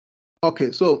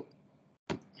 Okay, so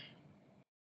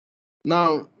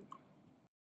now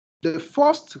the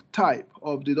first type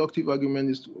of deductive argument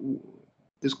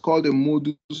is called a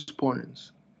modus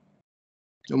ponens.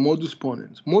 The modus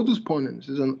ponens. Modus ponens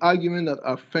is an argument that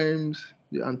affirms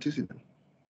the antecedent.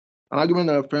 An argument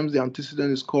that affirms the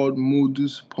antecedent is called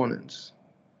modus ponens.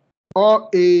 All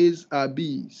A's are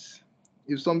B's.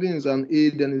 If something is an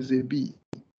A, then it's a B.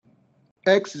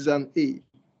 X is an A,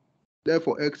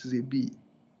 therefore X is a B.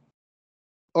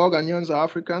 All Ghanaians are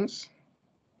Africans.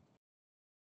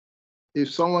 If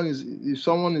someone is a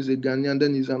Ghanaian,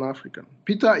 then he's an African.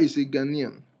 Peter is a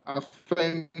Ghanaian,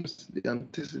 affirms the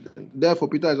antecedent. Therefore,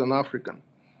 Peter is an African.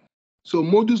 So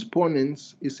modus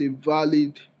ponens is a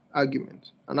valid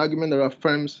argument, an argument that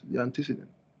affirms the antecedent.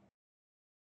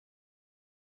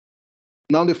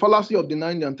 Now, the fallacy of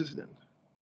denying the antecedent.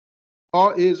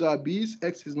 All A's are B's,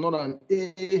 X is not an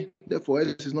A, therefore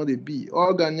X is not a B.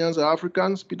 All Ghanaians are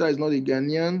Africans, Peter is not a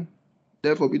Ghanaian,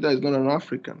 therefore Peter is not an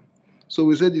African. So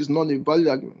we said it's not a valid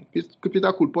argument.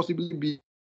 Peter could possibly be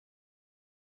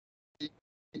a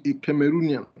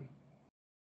Cameroonian,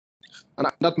 and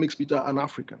that makes Peter an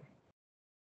African.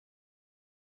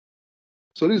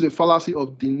 So this is a fallacy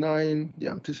of denying the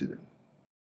antecedent.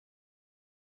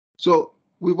 So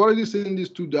we've already seen these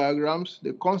two diagrams,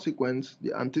 the consequence,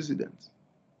 the antecedent.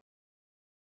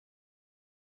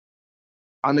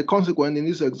 And the consequent in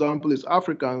this example is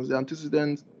Africans, the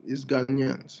antecedent is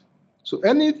Ghanaians. So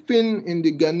anything in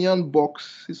the Ghanaian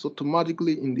box is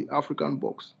automatically in the African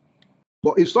box.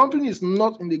 But if something is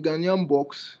not in the Ghanaian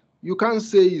box, you can't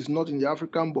say it's not in the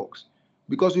African box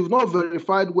because you've not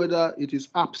verified whether it is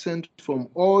absent from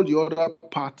all the other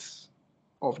parts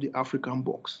of the African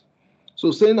box.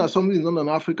 So saying that something is not an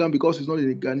African because it's not in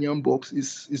the Ghanaian box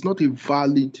is not a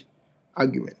valid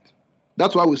argument.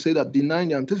 That's why we say that denying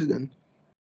the antecedent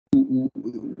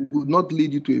would not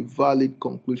lead you to a valid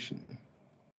conclusion.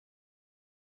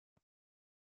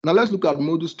 Now let's look at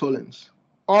modus tollens.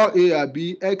 All A are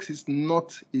B, X is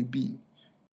not a B.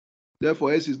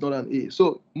 Therefore, S is not an A.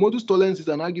 So modus tollens is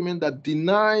an argument that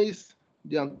denies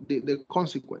the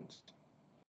consequence.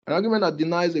 An argument that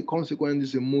denies a consequence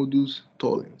is a modus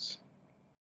tollens.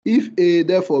 If A,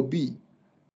 therefore B,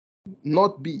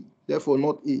 not B, therefore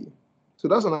not A. So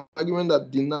that's an argument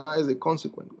that denies a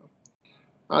consequence.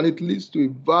 And it leads to a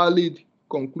valid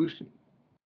conclusion.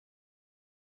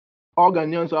 All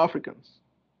Ghanaians are Africans.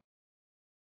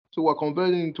 So we're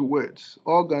converting into words.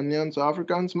 All Ghanaians are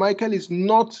Africans. Michael is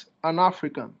not an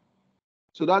African.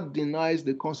 So that denies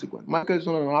the consequence. Michael is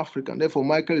not an African. Therefore,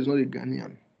 Michael is not a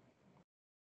Ghanaian.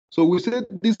 So we said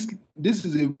this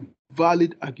is a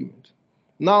valid argument.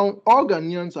 Now, all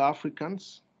Ghanaians are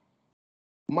Africans.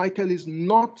 Michael is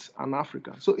not an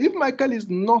African. So if Michael is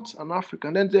not an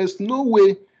African, then there's no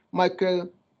way Michael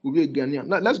will be a Ghanaian.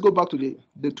 Now, let's go back to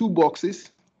the two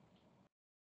boxes.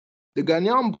 The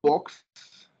Ghanaian box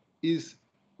is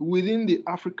within the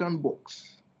African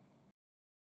box.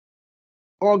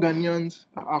 All Ghanaians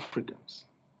are Africans.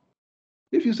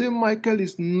 If you say Michael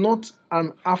is not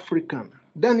an African,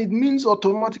 then it means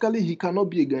automatically he cannot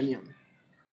be a Ghanaian.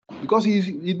 Because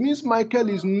it means Michael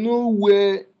is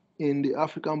nowhere in the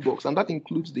African box, and that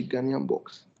includes the Ghanaian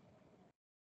box.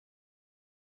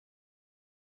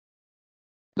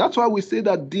 That's why we say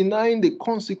that denying the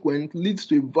consequent leads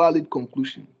to a valid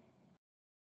conclusion.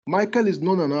 Michael is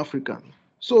not an African,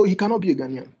 so he cannot be a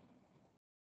Ghanaian.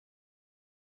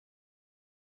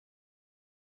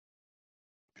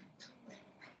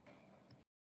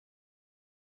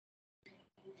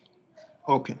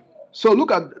 Okay, so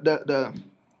look at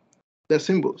the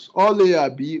symbols. All A are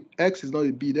B, X is not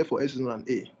a B, therefore S is not an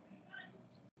A.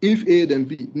 If A, then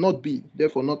B, not B,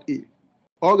 therefore not A.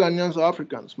 All Ghanaians are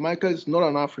Africans. Michael is not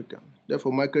an African,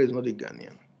 therefore Michael is not a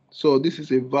Ghanaian. So this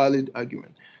is a valid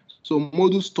argument. So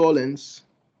modus tollens,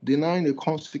 denying the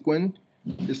consequent,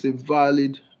 is a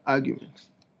valid argument.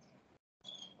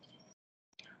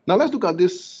 Now let's look at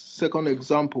this second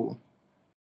example.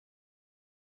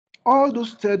 All those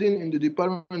studying in the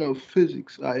Department of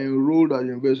Physics are enrolled at the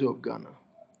University of Ghana.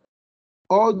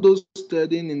 All those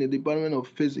studying in the Department of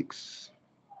Physics,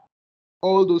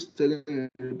 all those studying in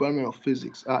the Department of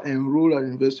Physics are enrolled at the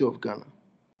University of Ghana.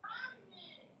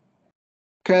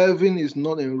 Kelvin is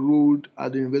not enrolled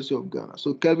at the University of Ghana,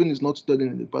 so Kelvin is not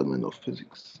studying in the Department of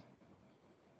Physics.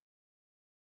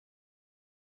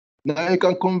 Now you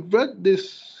can convert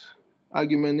this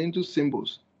argument into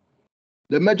symbols.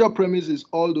 The major premise is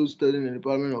all those studying in the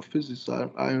Department of Physics are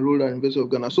enrolled at the University of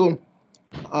Ghana. So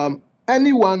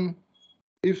anyone,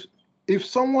 if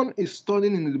someone is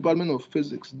studying in the Department of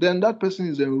Physics, then that person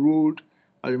is enrolled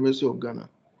at the University of Ghana.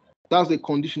 That's the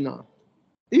conditional.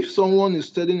 If someone is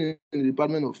studying in the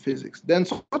Department of Physics, then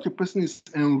such a person is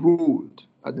enrolled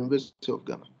at the University of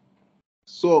Ghana.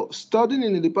 So studying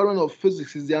in the Department of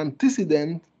Physics is the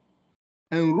antecedent,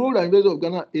 enrolled at the University of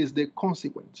Ghana is the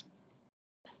consequent.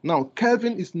 Now,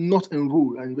 Kelvin is not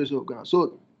enrolled at the University of Ghana.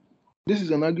 So this is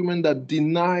an argument that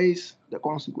denies the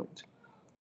consequent.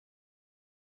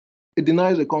 It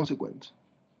denies the consequent.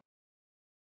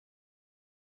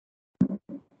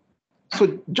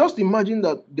 So just imagine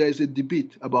that there is a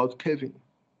debate about Kelvin.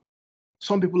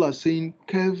 Some people are saying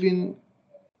Kelvin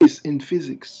is in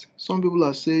physics. Some people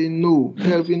are saying no,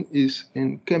 Kelvin is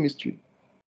in chemistry.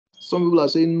 Some people are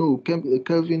saying no,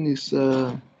 Kelvin is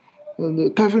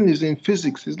in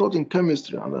physics. It's not in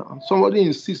chemistry. And somebody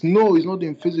insists no, it's not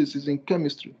in physics. It's in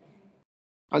chemistry.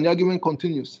 And the argument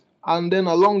continues. And then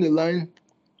along the line,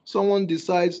 someone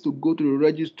decides to go to the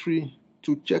registry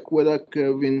to check whether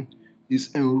Kelvin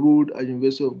is enrolled at the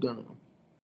University of Ghana.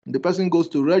 The person goes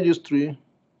to registry,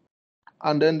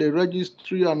 and then the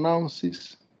registry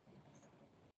announces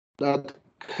that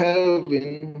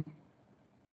Kelvin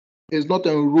is not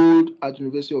enrolled at the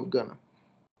University of Ghana.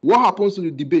 What happens to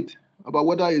the debate about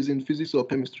whether he's in physics or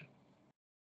chemistry?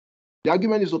 the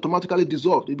argument is automatically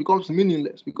dissolved. It becomes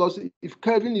meaningless because if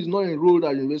Kevin is not enrolled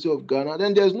at the University of Ghana,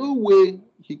 then there's no way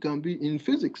he can be in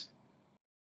physics.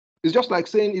 It's just like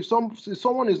saying if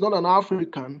someone is not an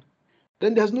African,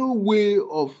 then there's no way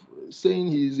of saying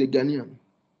he is a Ghanaian.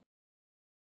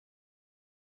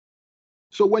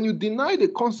 So when you deny the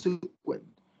consequent,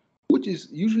 which is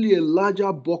usually a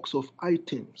larger box of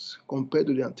items compared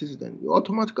to the antecedent,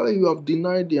 automatically you have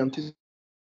denied the antecedent.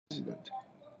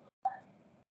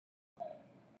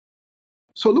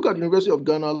 So look at the University of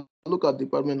Ghana, look at the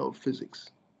Department of Physics.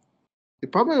 The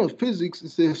Department of Physics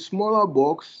is a smaller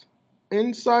box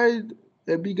inside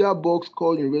a bigger box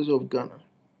called University of Ghana.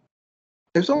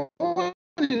 If someone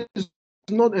is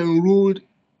not enrolled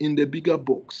in the bigger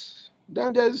box,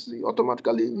 then there's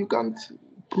automatically, you can't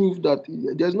prove that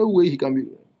there's no way he can be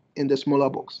in the smaller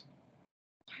box.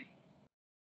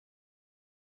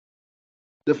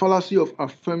 The fallacy of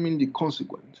affirming the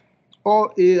consequent.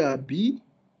 All A are B,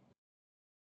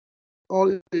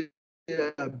 all A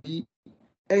are B,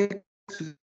 X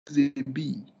is a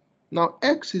B. Now,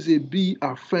 X is a B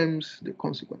affirms the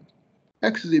consequent.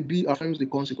 X is a B affirms the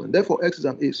consequent. Therefore, X is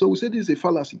an A. So we say this is a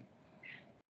fallacy.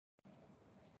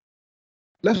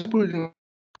 Let's put it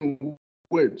in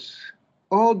words.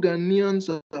 All Ghanaians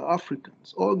are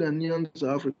Africans. All Ghanaians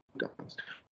are Africans.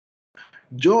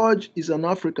 George is an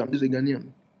African, is a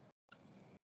Ghanaian.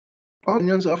 All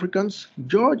Ghanaians are Africans.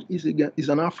 George is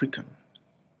an African.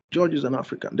 George is an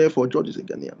African. Therefore, George is a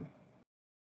Ghanaian.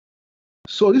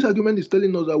 So this argument is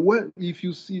telling us that if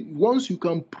you see, once you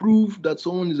can prove that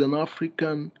someone is an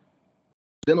African,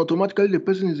 then automatically the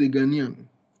person is a Ghanaian.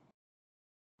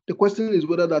 The question is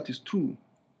whether that is true,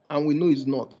 and we know it's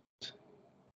not.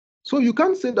 So you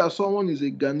can't say that someone is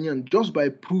a Ghanaian just by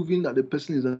proving that the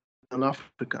person is an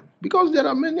African, because there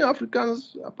are many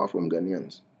Africans apart from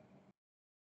Ghanaians.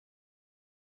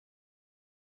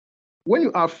 When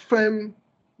you affirm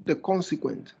the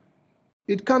consequent,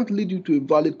 it can't lead you to a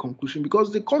valid conclusion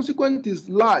because the consequent is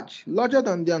larger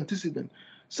than the antecedent.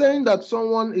 Saying that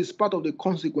someone is part of the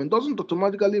consequent doesn't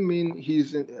automatically mean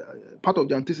he's part of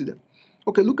the antecedent.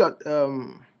 Okay, look at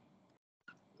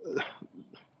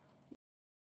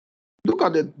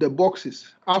the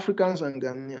boxes, Africans and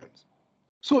Ghanaians.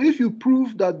 So if you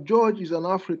prove that George is an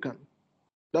African,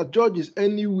 that George is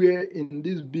anywhere in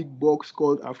this big box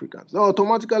called Africans, then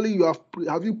automatically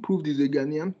have you proved he's a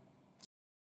Ghanaian?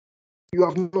 You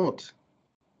have not.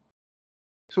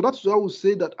 So that's why I would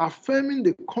say that affirming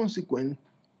the consequent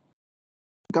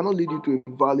cannot lead you to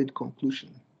a valid conclusion.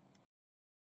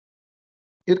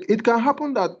 It can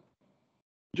happen that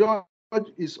George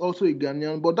is also a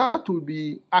Ghanaian, but that will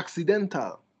be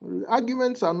accidental.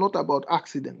 Arguments are not about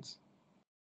accidents.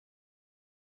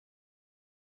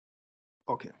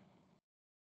 Okay.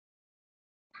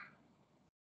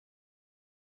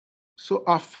 So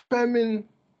affirming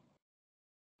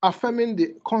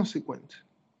the consequent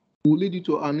will lead you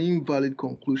to an invalid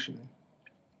conclusion.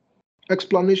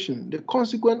 Explanation: the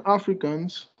consequent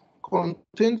Africans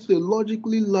contains a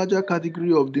logically larger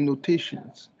category of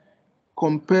denotations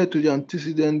compared to the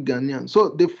antecedent Ghanaian. So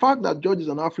the fact that George is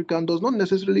an African does not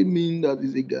necessarily mean that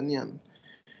he's a Ghanaian.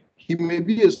 He may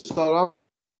be a South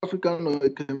African or a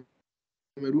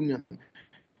Cameroonian.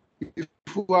 If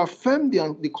we affirm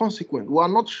the consequent, we are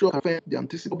not sure we can affirm the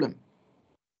antecedent problem.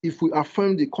 If we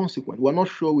affirm the consequent, we are not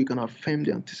sure we can affirm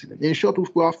the antecedent. In short, if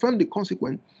we affirm the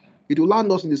consequent, it will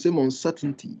land us in the same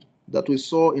uncertainty that we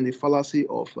saw in the fallacy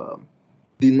of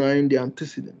denying the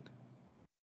antecedent.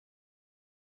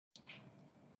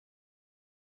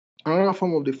 Another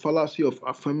form of the fallacy of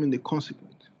affirming the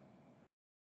consequent.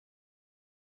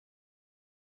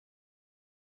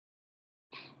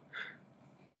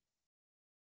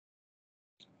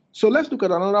 So let's look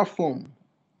at another form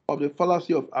of the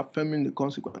fallacy of affirming the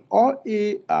consequent. All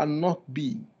A are not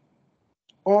B.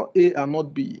 All A are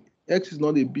not B. X is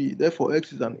not a B, therefore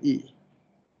X is an A.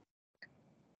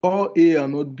 All A are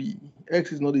not B.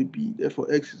 X is not a B,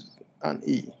 therefore X is an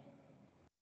A.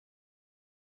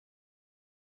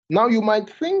 Now you might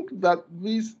think that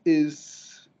this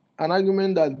is an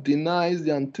argument that denies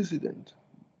the antecedent,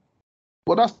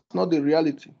 but that's not the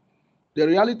reality. The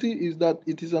reality is that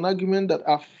it is an argument that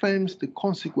affirms the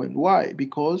consequent. Why?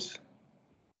 Because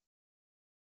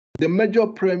the major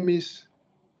premise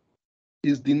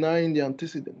is denying the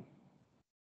antecedent.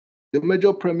 The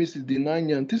major premise is denying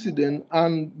the antecedent,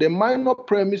 and the minor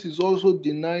premise is also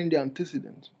denying the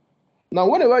antecedent. Now,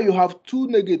 whenever you have two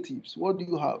negatives, what do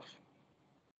you have?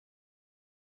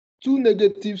 Two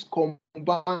negatives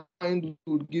combined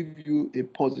would give you a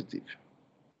positive.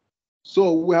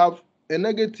 So we have a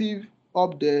negative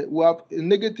up there, we have a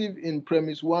negative in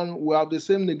premise 1, we have the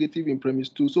same negative in premise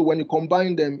 2. So when you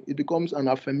combine them, it becomes an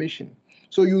affirmation.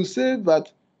 So you say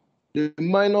that the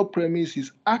minor premise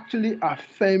is actually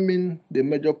affirming the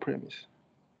major premise.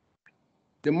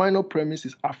 The minor premise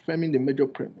is affirming the major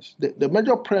premise. The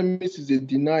major premise is a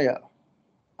denial,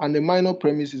 and the minor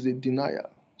premise is a denial.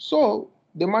 So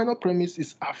the minor premise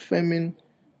is affirming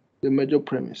the major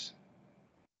premise.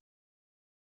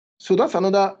 So that's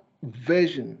another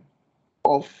version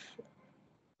of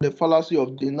the fallacy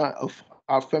of denial, of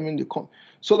affirming the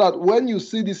so that when you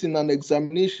see this in an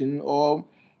examination, or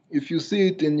if you see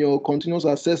it in your continuous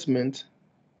assessment,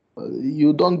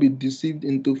 you don't be deceived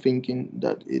into thinking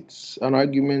that it's an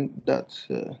argument that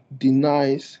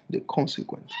denies the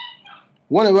consequence.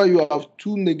 Whenever you have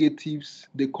two negatives,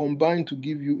 they combine to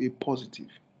give you a positive.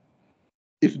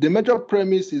 If the major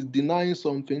premise is denying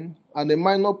something and the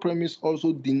minor premise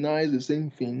also denies the same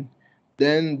thing,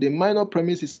 then the minor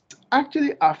premise is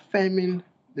actually affirming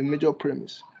the major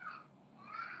premise.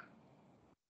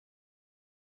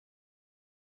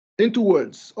 In 2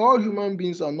 words, all human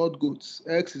beings are not goats.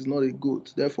 X is not a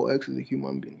goat, therefore X is a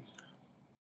human being.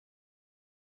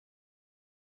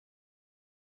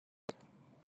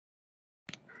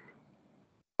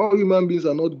 All human beings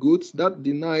are not goats. That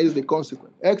denies the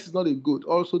consequence. X is not a goat,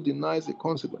 also denies the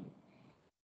consequence.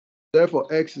 Therefore,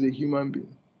 X is a human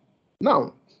being.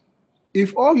 Now,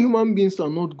 if all human beings are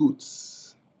not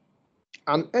goats,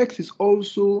 and X is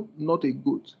also not a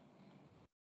goat,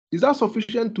 is that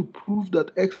sufficient to prove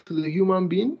that X is a human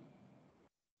being?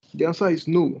 The answer is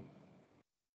no.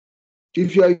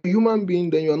 If you are a human being,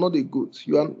 then you are not a goat.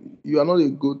 You are not a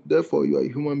goat, therefore you are a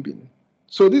human being.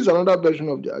 So this is another version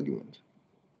of the argument,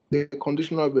 the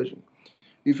conditional version.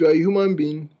 If you are a human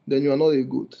being, then you are not a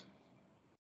goat.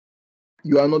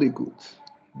 You are not a goat,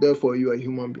 therefore you are a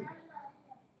human being.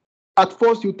 At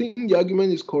first, you think the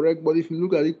argument is correct, but if you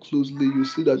look at it closely, you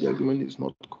see that the argument is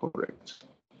not correct.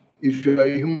 If you are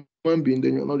a human being,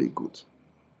 then you are not a goat.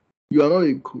 You are not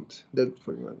a goat,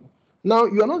 therefore you are. Now,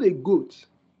 you are not a goat,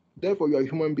 therefore you are a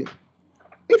human being.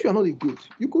 If you are not a goat,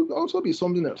 you could also be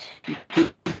something else. You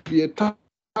could be a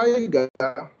tiger,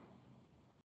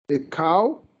 a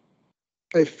cow,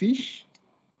 a fish.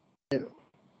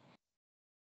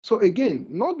 So again,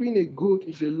 not being a goat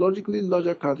is a logically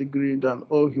larger category than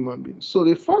all human beings. So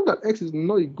the fact that X is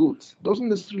not a goat doesn't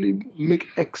necessarily make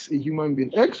X a human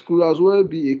being. X could as well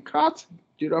be a cat,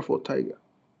 giraffe, or tiger.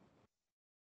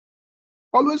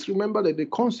 Always remember that the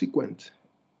consequent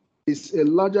is a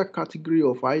larger category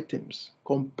of items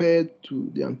compared to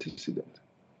the antecedent.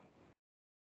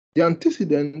 The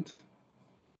antecedent,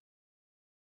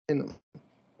 the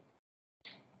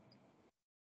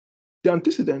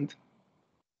antecedent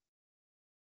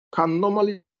can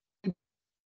normally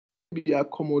be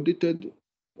accommodated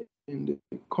in the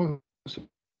consequence,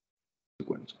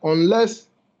 unless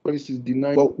premise is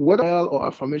denied. But whether or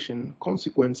affirmation,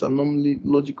 consequence are normally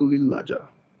logically larger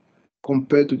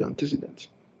compared to the antecedent.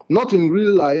 Not in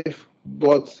real life,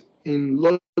 but in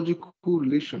logical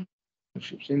relationships,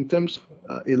 in terms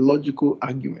of a logical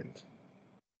argument.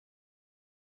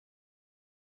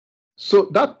 So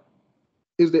that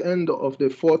is the end of the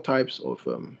 4 types of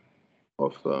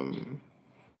affirming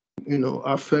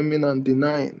and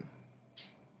denying.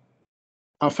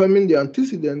 Affirming the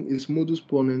antecedent is modus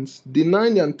ponens.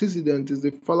 Denying the antecedent is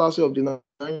the fallacy of denying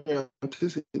the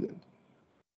antecedent.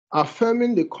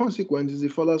 Affirming the consequent is the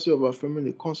fallacy of affirming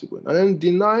the consequent. And then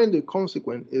denying the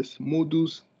consequent is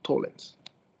modus tollens.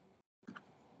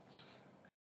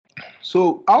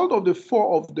 So out of the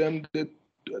 4 of them,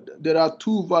 there are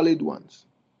 2 valid ones.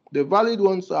 The valid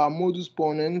ones are modus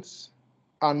ponens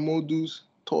and modus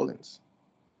tollens.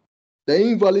 The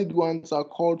invalid ones are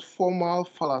called formal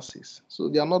fallacies. So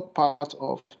they are not part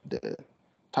of the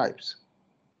types.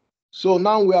 So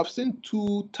now we have seen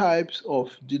 2 types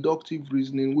of deductive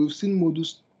reasoning. We've seen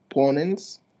modus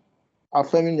ponens,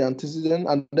 affirming the antecedent,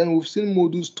 and then we've seen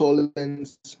modus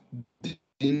tollens,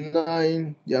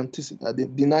 denying the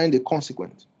antecedent, denying the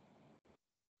consequent.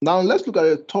 Now let's look at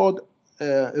a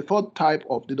third type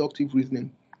of deductive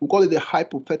reasoning. We call it the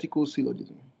hypothetical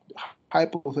syllogism.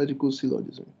 Hypothetical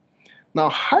syllogism. Now,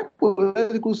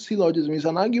 hypothetical syllogism is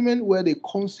an argument where the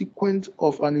consequent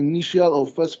of an initial or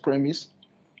first premise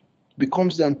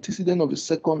becomes the antecedent of a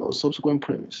second or subsequent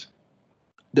premise.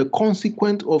 The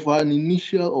consequent of an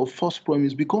initial or first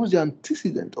premise becomes the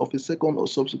antecedent of a second or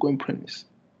subsequent premise.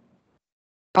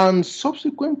 And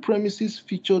subsequent premises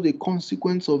feature the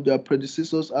consequence of their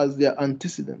predecessors as their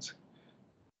antecedents.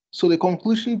 So the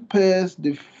conclusion pairs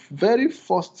the very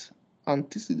first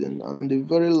antecedent and the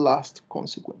very last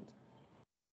consequent.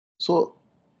 So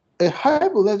A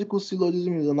hypothetical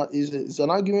syllogism is an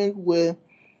argument where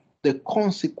the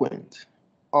consequent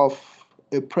of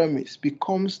a premise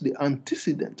becomes the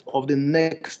antecedent of the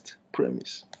next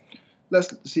premise.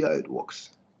 Let's see how it works.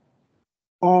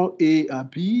 All A are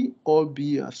B, all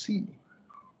B are C.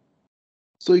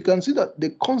 So you can see that the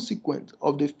consequent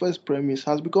of the first premise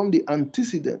has become the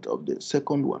antecedent of the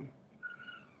second one.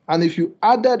 And if you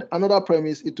added another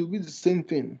premise, it will be the same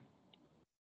thing.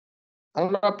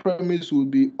 Another premise will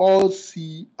be all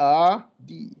C are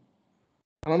D.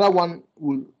 Another one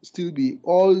will still be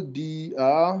all D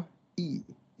are E.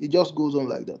 It just goes on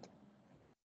like that.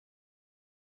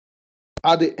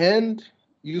 At the end,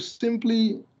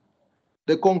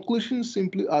 the conclusion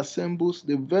simply assembles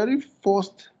the very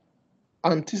first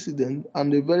antecedent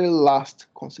and the very last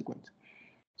consequent.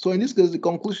 So in this case, the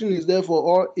conclusion is therefore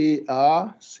all A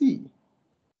are C.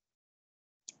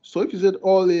 So if you said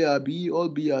all A are B, all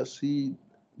B are C,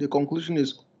 the conclusion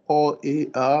is all A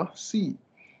are C.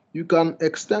 You can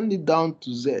extend it down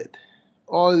to Z.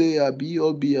 All A are B,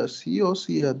 all B are C, all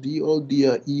C are D, all D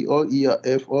are E, all E are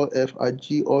F, all F are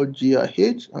G, all G are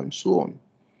H, and so on,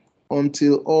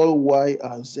 until all Y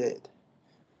are Z.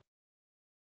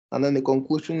 And then the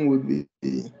conclusion would be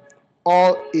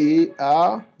all A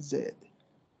are Z.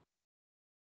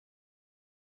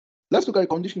 Let's look at the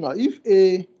conditional. If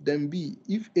A, then B.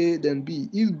 If A, then B.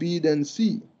 If B, then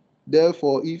C.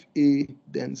 Therefore, if A,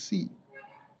 then C.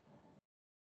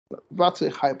 That's a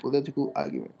hypothetical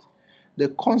argument. The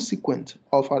consequent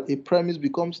of a premise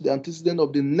becomes the antecedent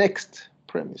of the next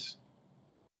premise.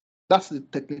 That's the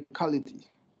technicality.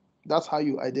 That's how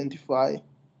you identify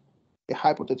a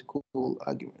hypothetical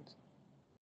argument.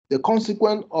 The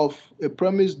consequent of a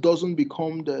premise doesn't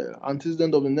become the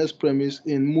antecedent of the next premise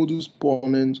in modus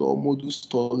ponens or modus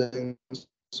tollens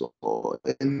or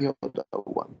any other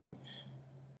one.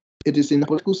 It is in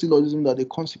hypothetical syllogism that the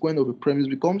consequent of a premise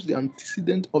becomes the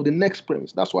antecedent of the next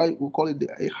premise. That's why we call it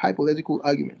a hypothetical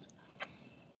argument.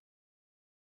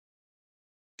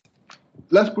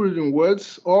 Let's put it in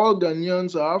words. All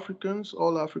Ghanaians are Africans.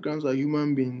 All Africans are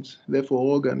human beings. Therefore,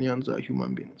 all Ghanaians are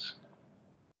human beings.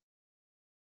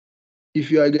 If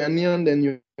you are Ghanaian, then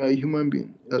you are a human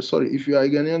being. If you are a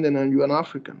Ghanaian, then you are an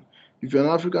African. If you're an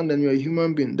African, then you're a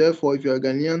human being. Therefore, if you're a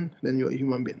Ghanaian, then you're a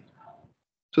human being.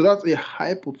 So that's a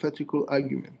hypothetical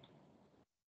argument.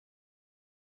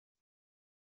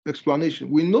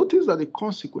 Explanation. We notice that the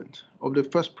consequent of the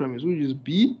first premise, which is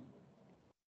B,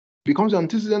 becomes the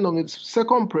antecedent of its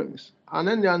second premise. And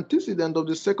then the antecedent of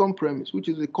the second premise, which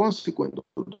is the consequent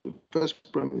of the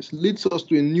first premise, leads us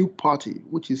to a new party,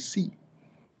 which is C,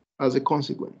 as a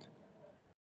consequent.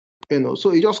 So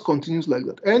it just continues like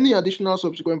that. Any additional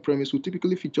subsequent premise will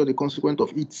typically feature the consequent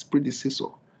of its predecessor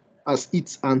as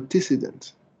its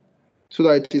antecedent, so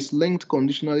that it is linked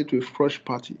conditionally to a fresh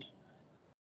party.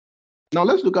 Now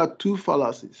let's look at two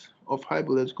fallacies of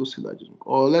hypothetical syllogism,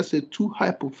 or let's say two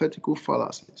hypothetical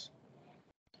fallacies.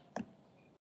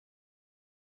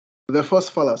 The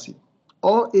first fallacy: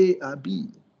 all A are B,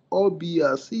 all B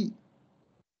are C.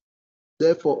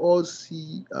 Therefore, all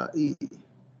C are A.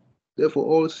 Therefore,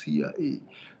 all C are A.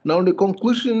 Now, the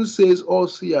conclusion says all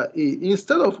C are A.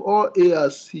 Instead of all A are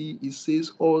C, it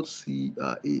says all C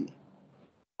are A.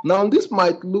 Now, this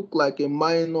might look like a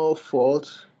minor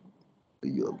fault,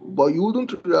 but you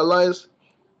wouldn't realize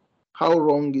how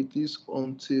wrong it is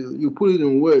until you put it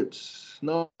in words.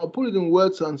 Now, I'll put it in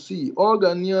words and see. All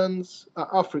Ghanaians are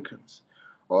Africans.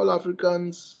 All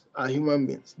Africans are human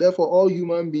beings. Therefore, all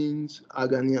human beings are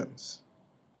Ghanaians.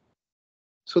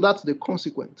 So that's the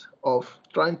consequence of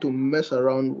trying to mess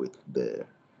around with the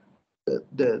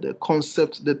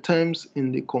concepts, the terms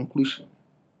in the conclusion.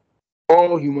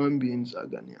 All human beings are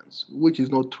Ghanaians, which is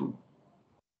not true.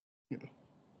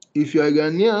 If you're a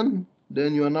Ghanaian,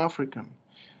 then you're an African.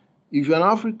 If you're an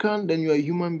African, then you're a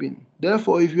human being.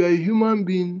 Therefore, if you're a human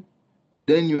being,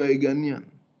 then you're a Ghanaian.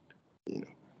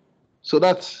 So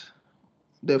that's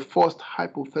the first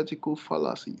hypothetical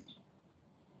fallacy.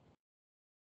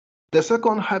 The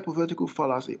second hypothetical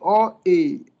fallacy: all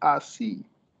A are C,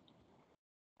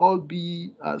 all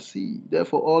B are C,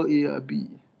 therefore all A are B.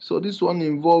 So this one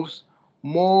involves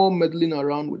more meddling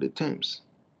around with the terms.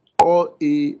 All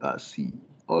A are C,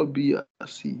 all B are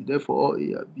C, therefore all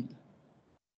A are B.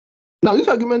 Now this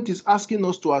argument is asking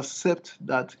us to accept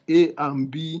that A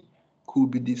and B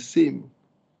could be the same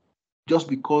just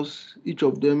because each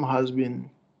of them has been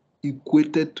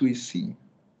equated to a C.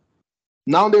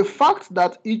 Now, the fact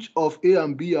that each of A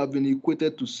and B have been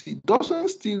equated to C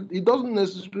doesn't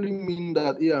necessarily mean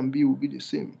that A and B will be the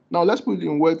same. Now, let's put it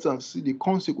in words and see the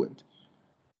consequent.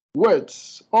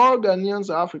 Words: all Ghanaians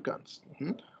are Africans.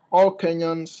 All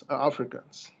Kenyans are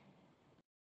Africans.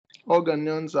 All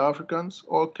Ghanaians are Africans.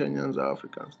 All Kenyans are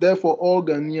Africans. Therefore, all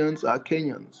Ghanaians are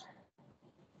Kenyans.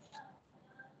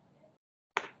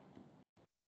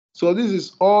 So this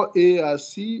is all A are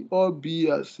C, all B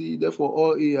are C. Therefore,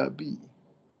 all A are B.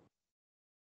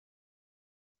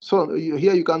 So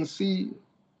here you can see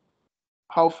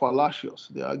how fallacious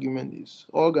the argument is.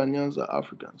 All Ghanaians are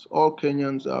Africans. All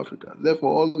Kenyans are Africans.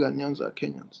 Therefore, all Ghanaians are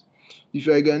Kenyans. If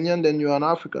you're a Ghanaian, then you're an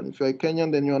African. If you're a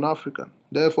Kenyan, then you're an African.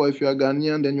 Therefore, if you're a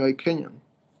Ghanaian, then you're a Kenyan.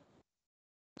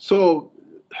 So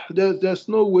there's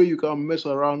no way you can mess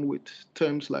around with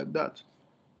terms like that.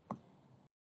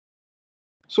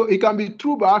 So it can be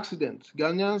true by accident.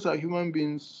 Ghanaians are human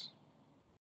beings.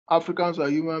 Africans are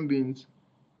human beings.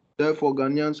 Therefore,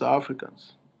 Ghanaians are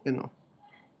Africans. If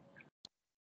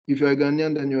you're a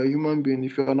Ghanaian, then you're a human being.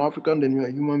 If you're an African, then you're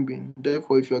a human being.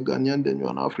 Therefore, if you're a Ghanaian, then you're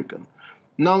an African.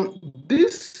 Now,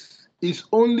 this is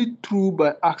only true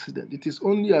by accident. It is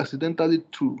only accidentally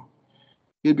true.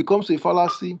 It becomes a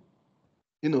fallacy.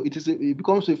 It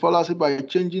becomes a fallacy by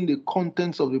changing the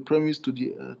contents of the premise to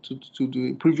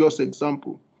the previous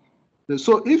example.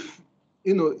 So if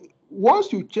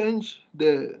once you change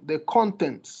the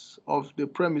contents of the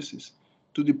premises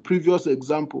to the previous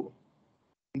example,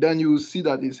 then you will see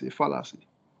that it's a fallacy.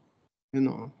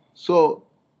 So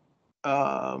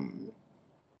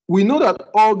we know that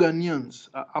all Ghanaians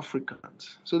are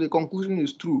Africans. So the conclusion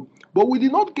is true. But we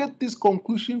did not get this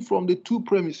conclusion from the two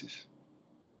premises.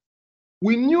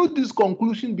 We knew this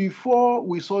conclusion before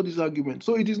we saw this argument.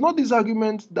 So it is not this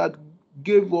argument that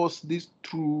gave us this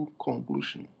true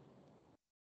conclusion.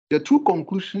 The true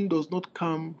conclusion does not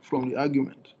come from the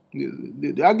argument.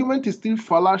 The argument is still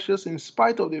fallacious in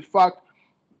spite of the fact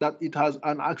that it has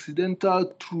an accidental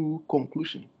true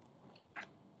conclusion.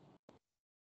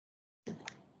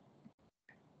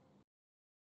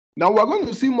 Now we're going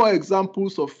to see more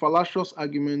examples of fallacious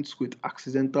arguments with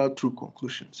accidental true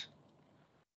conclusions.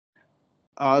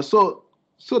 So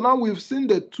now we've seen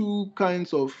the two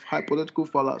kinds of hypothetical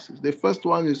fallacies. The first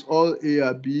one is all A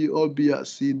are B, all B are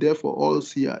C, therefore all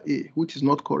C are A, which is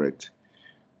not correct.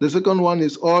 The second one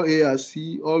is all A are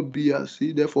C, all B are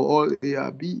C, therefore all A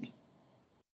are B,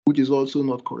 which is also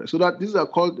not correct. So that these are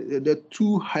called the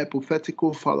two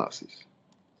hypothetical fallacies.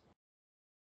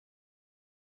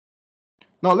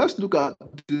 Now let's look at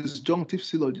disjunctive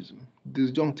syllogism.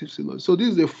 So this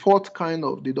is the fourth kind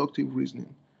of deductive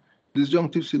reasoning.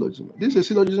 Disjunctive syllogism. This is a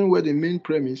syllogism where the main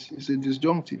premise is a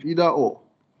disjunctive, either or.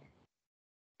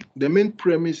 The main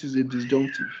premise is a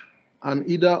disjunctive, an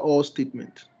either or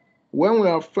statement. When we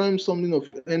affirm something of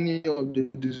any of the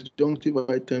disjunctive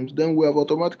items, then we have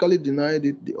automatically denied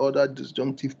it the other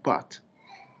disjunctive part.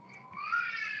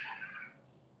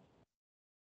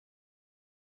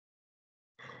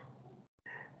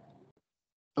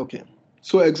 Okay,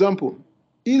 so example,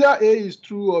 either A is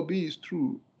true or B is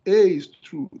true. A is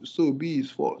true, so B is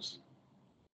false.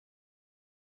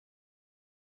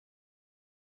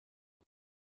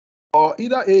 Or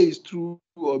either A is true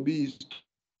or B is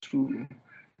true.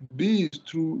 B is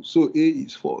true, so A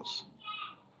is false.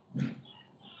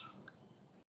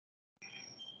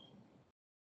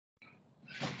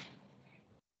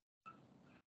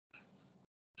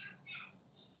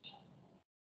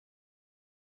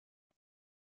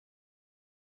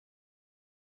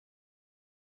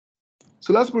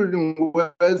 So let's put it in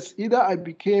words. Either I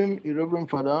became a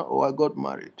reverend father or I got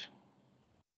married.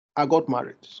 I got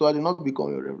married, so I did not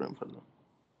become a reverend father.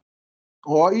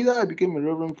 Or either I became a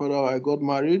reverend father or I got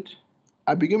married.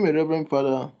 I became a reverend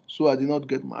father, so I did not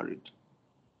get married.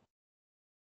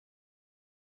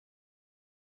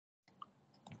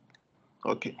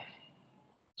 Okay.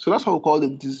 So that's what we call the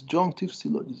disjunctive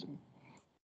syllogism.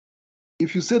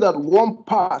 If you say that one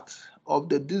part of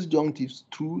the disjunctive is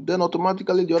true, then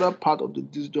automatically the other part of the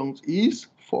disjunct is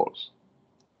false.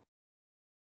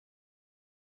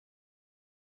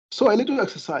 So a little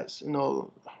exercise,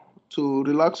 to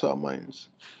relax our minds.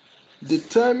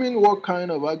 Determine what kind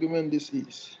of argument this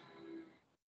is.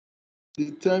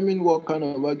 Determine what kind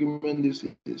of argument this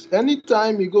is.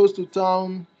 Anytime he goes to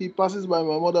town, he passes by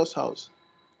my mother's house.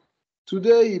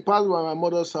 Today he passed by my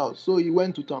mother's house, so he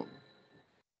went to town.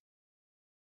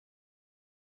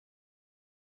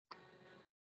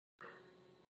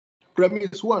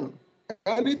 Premise one,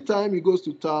 anytime he goes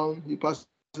to town, he passes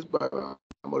by my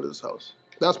mother's house.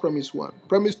 That's premise one.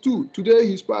 Premise two, today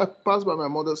he passed by my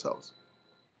mother's house.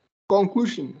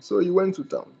 Conclusion, so he went to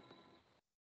town.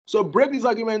 So break this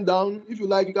argument down. If you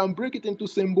like, you can break it into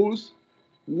symbols,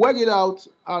 work it out,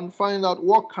 and find out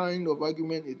what kind of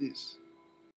argument it is.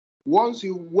 Once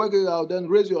you work it out, then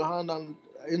raise your hand and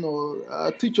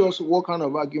teach us what kind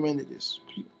of argument it is.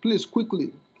 Please,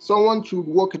 quickly, someone should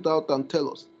work it out and tell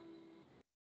us.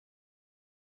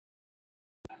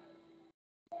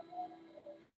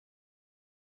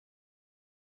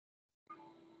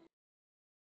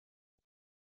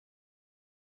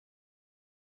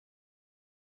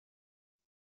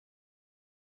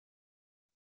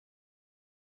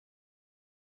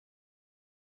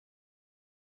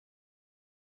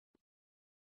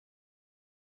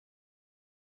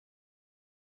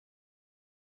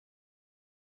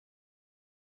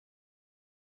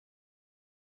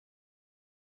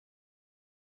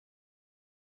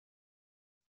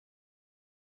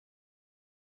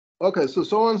 Okay, so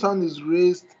someone's hand is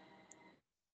raised.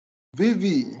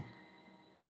 Vivi,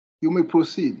 you may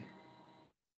proceed.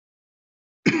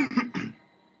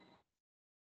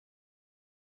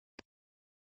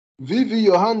 Vivi,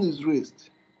 your hand is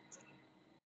raised.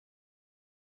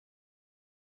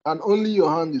 And only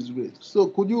your hand is raised. So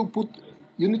could you put,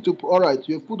 you need to, all right,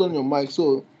 you have put on your mic.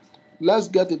 So let's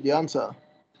get it, the answer.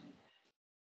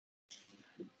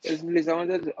 Yes, please, I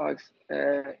wanted to ask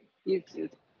if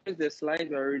the slide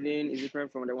you're reading is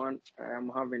different from the one I'm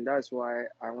having. That's why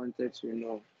I wanted to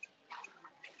know.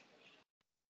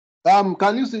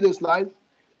 Can you see the slide?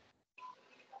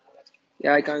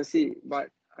 Yeah, I can see, but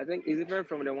I think it's different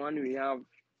from the one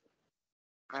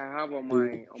I have on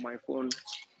my phone.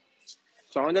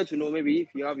 So I wanted to know maybe if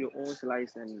you have your own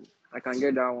slides and I can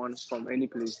get that one from any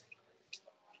place.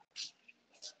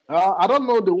 I don't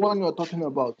know the one you're talking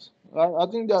about. I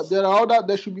think that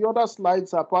there should be other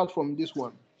slides apart from this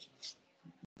one.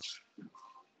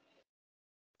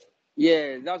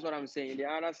 Yeah, that's what I'm saying. The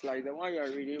other slide, the one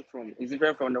you're reading from, is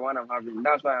different from the one I'm having.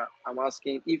 That's why I'm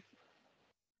asking if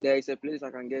there is a place I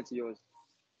can get yours.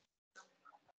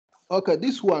 Okay,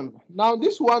 this one. Now,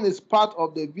 this one is part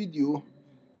of the video.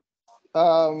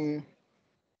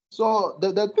 So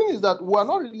the thing is that we're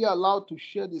not really allowed to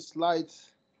share the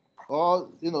slides, or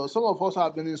some of us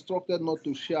have been instructed not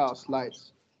to share our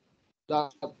slides.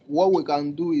 That what we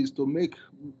can do is to make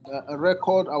a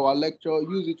record our lecture,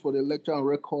 use it for the lecture and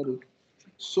record it,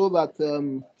 so that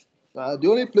the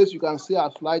only place you can see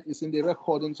our slide is in the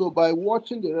recording. So by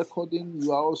watching the recording,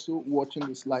 you are also watching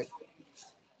the slide.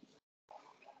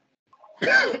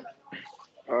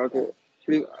 Okay,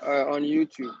 please, on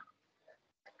YouTube.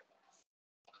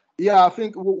 Yeah, I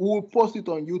think we'll post it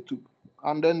on YouTube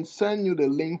and then send you the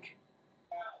link.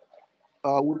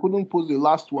 We couldn't post the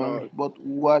last one, but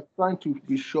we're trying to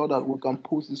be sure that we can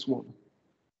post this one.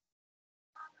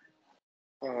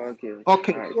 Okay.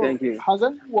 Okay. All right, So thank you. has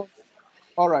anyone?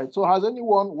 All right. So has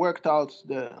anyone worked out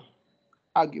the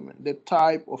argument, the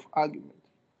type of argument?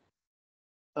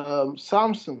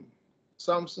 Samson,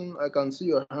 I can see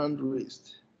your hand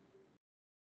raised.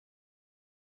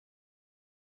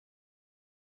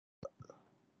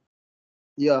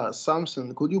 Yeah,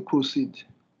 Samson, could you proceed?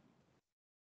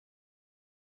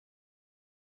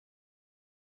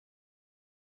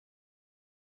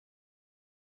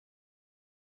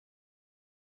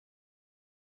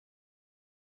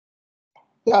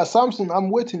 Yeah, Samson, I'm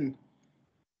waiting.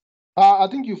 I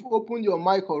think you've opened your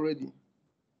mic already.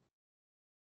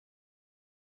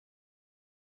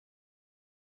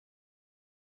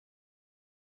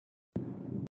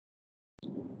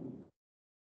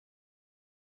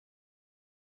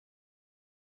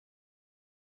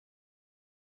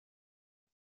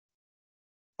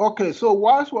 Okay, so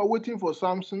whilst we're waiting for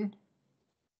Samson,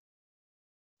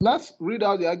 let's read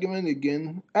out the argument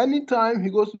again. Anytime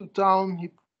he goes to town, he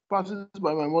passes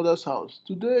by my mother's house.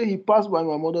 Today he passed by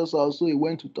my mother's house, so he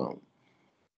went to town.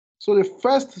 So the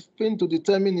first thing to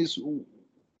determine is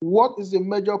what is the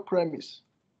major premise?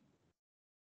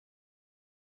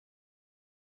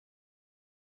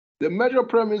 The major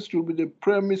premise should be the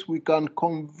premise we can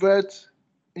convert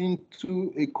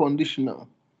into a conditional.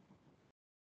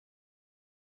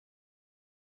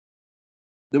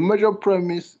 The major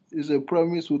premise is a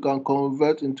premise we can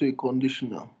convert into a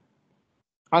conditional.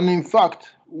 And in fact,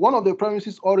 one of the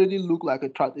premises already look like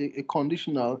a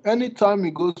conditional. Anytime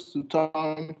he goes to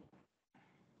town,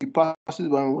 he passes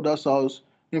by my mother's house.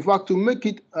 In fact, to make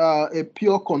it a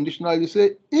pure conditional, you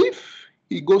say, if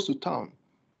he goes to town,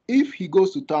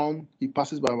 he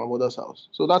passes by my mother's house.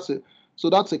 So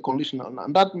that's a conditional,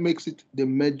 and that makes it the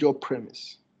major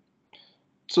premise.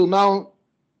 So now,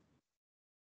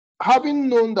 having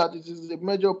known that it is the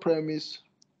major premise,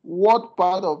 what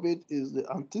part of it is the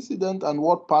antecedent and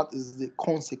what part is the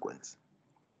consequence?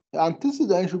 The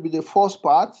antecedent should be the first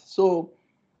part. So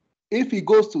if he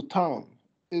goes to town,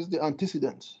 is the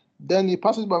antecedent. Then he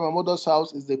passes by my mother's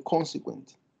house is the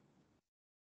consequent.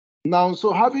 Now,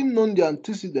 so having known the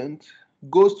antecedent,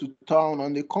 goes to town,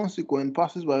 and the consequent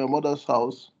passes by my mother's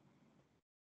house,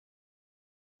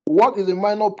 what is the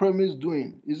minor premise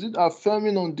doing? Is it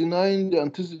affirming or denying the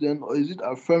antecedent, or is it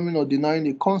affirming or denying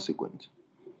the consequent?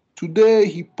 Today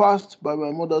he passed by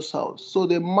my mother's house. So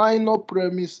the minor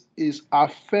premise is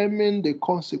affirming the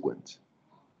consequent.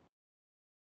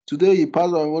 Today he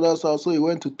passed by my mother's house, so he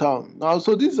went to town. Now,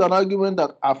 so this is an argument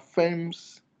that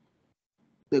affirms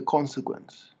the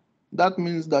consequence. That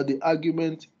means that the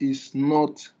argument is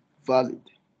not valid.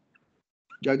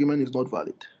 The argument is not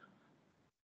valid.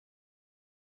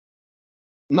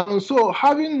 Now, so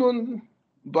having known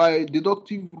by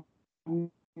deductive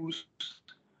rules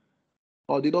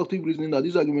or deductive reasoning that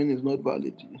this argument is not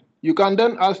valid, you can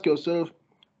then ask yourself,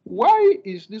 why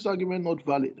is this argument not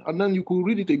valid? And then you could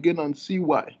read it again and see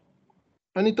why.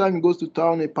 Anytime he goes to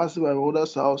town, he passes by my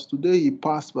mother's house. Today he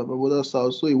passed by my mother's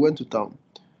house, so he went to town.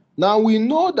 Now we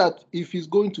know that if he's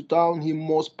going to town, he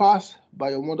must pass by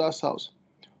your mother's house.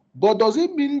 But does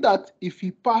it mean that if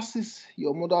he passes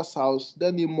your mother's house,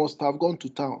 then he must have gone to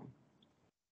town?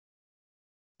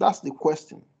 That's the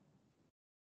question.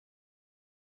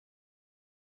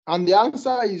 And the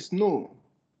answer is no.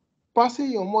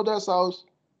 Passing your mother's house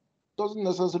doesn't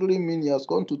necessarily mean he has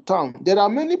gone to town. There are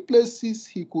many places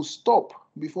he could stop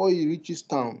before he reaches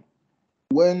town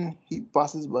when he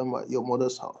passes by your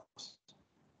mother's house.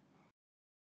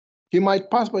 He might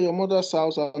pass by your mother's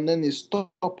house and then he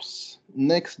stops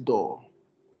next door.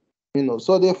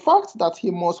 So the fact that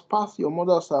he must pass your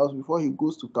mother's house before he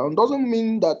goes to town doesn't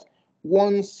mean that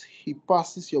once he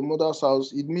passes your mother's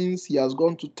house, it means he has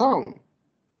gone to town.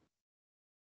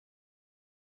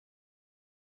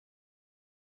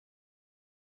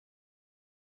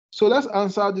 So let's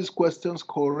answer these questions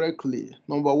correctly.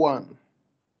 Number one,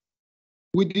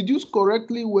 we deduce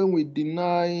correctly when we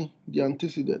deny the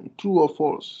antecedent, true or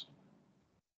false?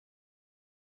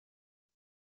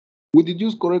 We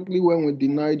deduce correctly when we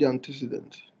deny the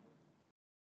antecedent,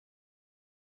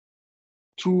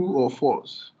 true or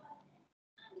false?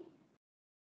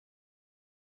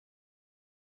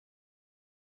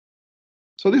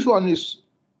 So this one is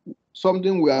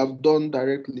something we have done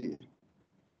directly.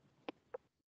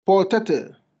 For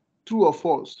Tete, true or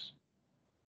false?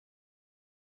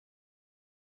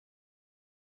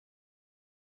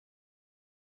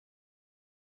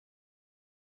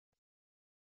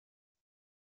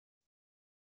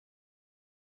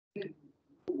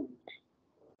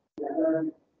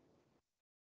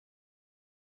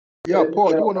 Yeah,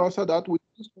 Paul, you want to answer that? We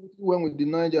deduce correctly when we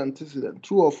deny the antecedent,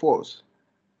 true or false?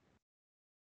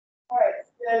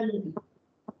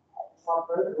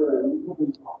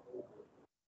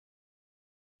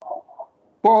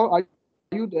 Paul, are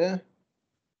you there?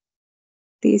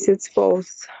 This is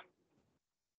false.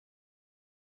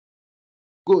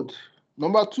 Good.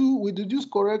 Number two, we deduce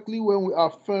correctly when we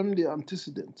affirm the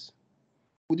antecedent.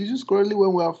 We deduce correctly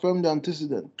when we affirm the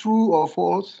antecedent, true or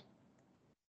false?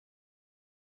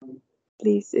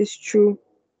 This is true.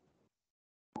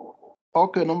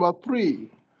 Okay, number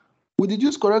three, we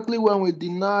deduce correctly when we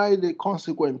deny the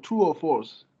consequent, true or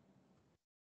false?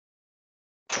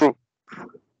 True.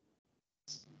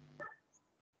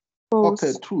 False.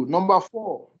 Okay, true. Number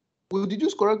four, we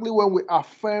deduce correctly when we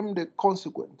affirm the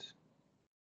consequent,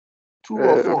 true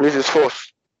or false? This is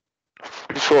false.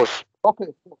 It's false. Okay,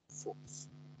 false.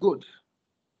 Good.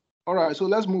 All right, so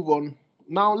let's move on.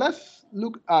 Now let's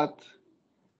look at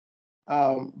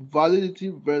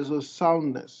validity versus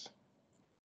soundness.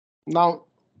 Now,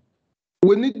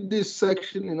 we need this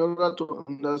section in order to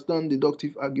understand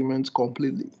deductive arguments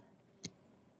completely.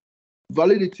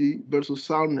 Validity versus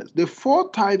soundness. The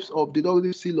four types of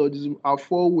deductive syllogism are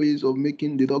four ways of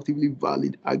making deductively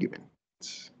valid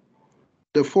arguments.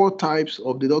 The four types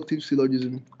of deductive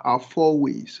syllogism are four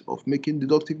ways of making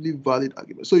deductively valid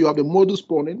arguments. So you have the modus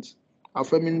ponens,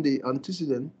 affirming the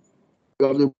antecedent. You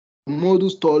have the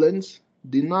modus tollens,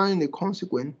 denying the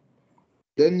consequent.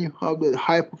 Then you have the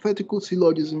hypothetical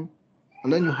syllogism,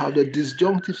 and then you have the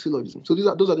disjunctive syllogism. So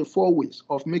those are the four ways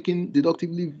of making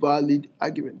deductively valid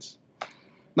arguments.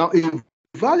 Now, a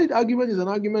valid argument is an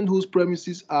argument whose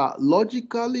premises are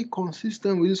logically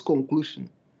consistent with its conclusion.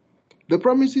 The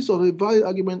premises of a valid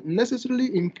argument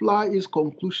necessarily imply its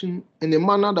conclusion in a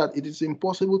manner that it is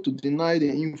impossible to deny the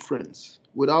inference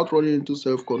without running into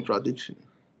self-contradiction.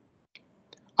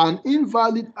 An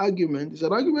invalid argument is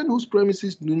an argument whose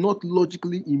premises do not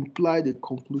logically imply the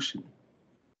conclusion.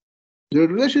 The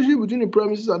relationship between the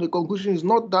premises and the conclusion is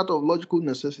not that of logical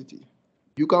necessity.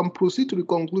 You can proceed to the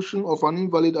conclusion of an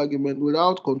invalid argument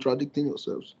without contradicting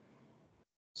yourselves.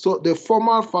 So the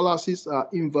formal fallacies are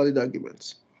invalid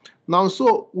arguments. Now,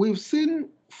 so we've seen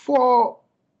four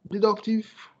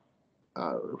deductive,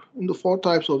 in the four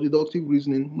types of deductive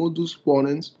reasoning: modus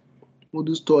ponens,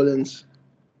 modus tollens,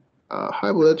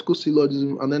 hypothetical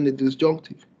syllogism, and then the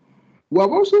disjunctive. We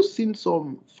have also seen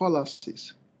some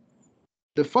fallacies.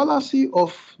 The fallacy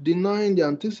of denying the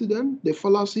antecedent, the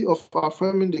fallacy of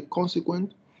affirming the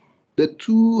consequent, the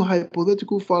two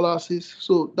hypothetical fallacies.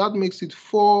 So that makes it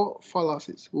four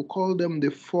fallacies. We'll call them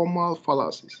the formal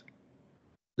fallacies.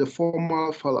 The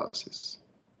formal fallacies.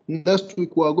 Next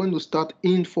week, we are going to start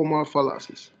informal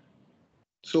fallacies.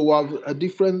 So we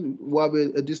have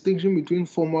a distinction between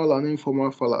formal and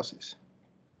informal fallacies.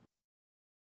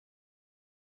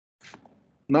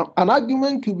 Now, an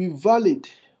argument could be valid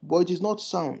but it is not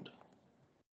sound.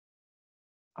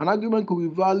 An argument could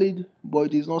be valid, but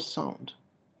it is not sound.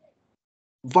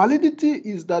 Validity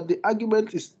is that the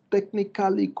argument is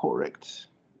technically correct.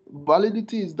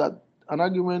 Validity is that an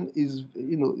argument is,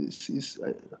 it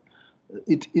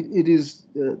is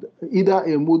either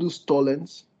a modus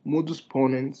tollens, modus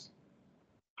ponens,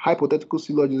 hypothetical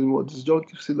syllogism, or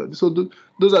disjunctive syllogism. So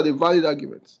those are the valid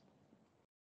arguments.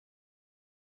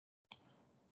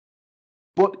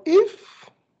 But if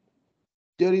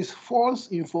there is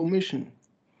false information,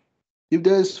 if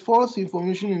there is false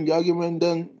information in the argument,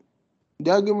 then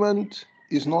the argument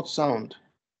is not sound,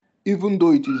 even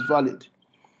though it is valid.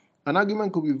 An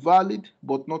argument could be valid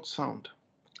but not sound.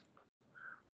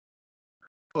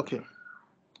 Okay.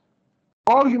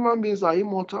 All human beings are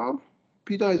immortal.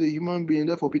 Peter is a human being,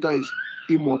 therefore Peter is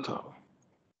immortal.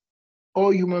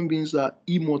 All human beings are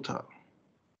immortal.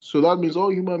 So that means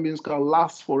all human beings can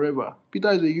last forever. Peter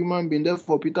is a human being,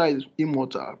 therefore Peter is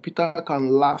immortal. Peter can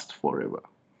last forever.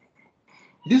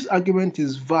 This argument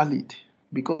is valid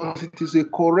because it is a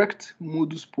correct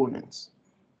modus ponens.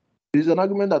 It is an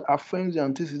argument that affirms the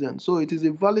antecedent. So it is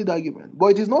a valid argument, but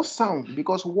it is not sound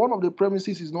because one of the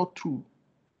premises is not true.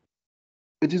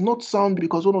 It is not sound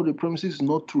because one of the premises is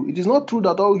not true. It is not true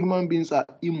that all human beings are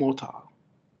immortal.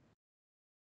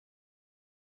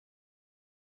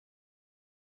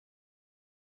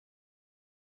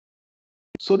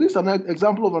 So this is an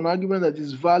example of an argument that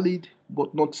is valid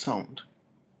but not sound.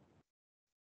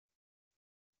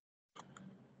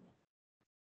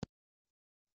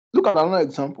 Look at another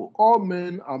example. All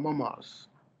men are mammals.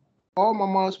 All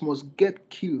mammals must get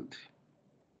killed.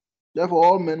 Therefore,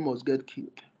 all men must get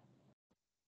killed.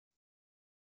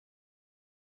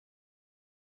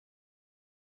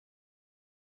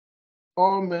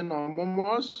 All men are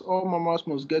mammals. All mammals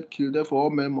must get killed. Therefore, all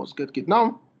men must get killed.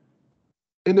 Now,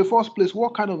 in the first place,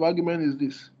 what kind of argument is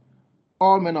this?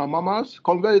 All men are mammals.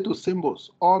 Convert it to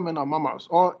symbols. All men are mammals.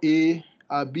 All A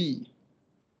are B.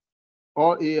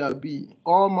 All A are B.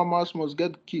 All mammals must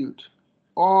get killed.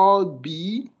 All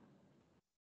B.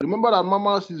 Remember that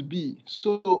mammals is B.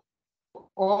 So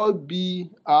all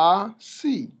B are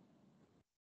C.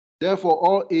 Therefore,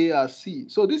 all A are C.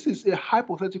 So this is a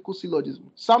hypothetical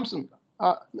syllogism. Samson,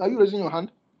 are you raising your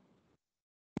hand?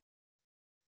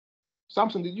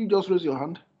 Samson, did you just raise your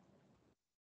hand?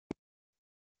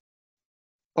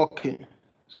 Okay.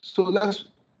 So let's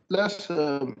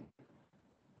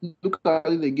look at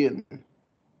it again.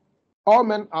 All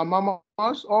men are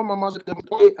mammals. All mammals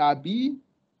A are B.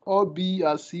 All B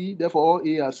are C. Therefore, all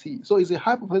A are C. So it's a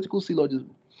hypothetical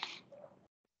syllogism.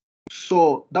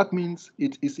 So that means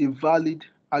it is a valid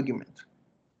argument.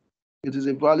 It is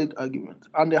a valid argument.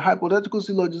 And the hypothetical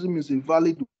syllogism is a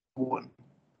valid one.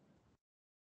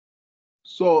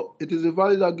 So it is a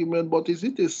valid argument, but is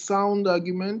it a sound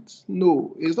argument?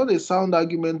 No, it's not a sound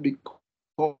argument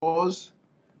because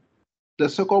the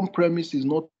second premise is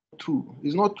not true.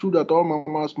 It's not true that all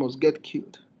mammals must get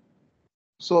killed.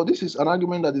 So this is an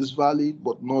argument that is valid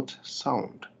but not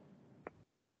sound.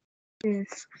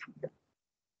 Yes.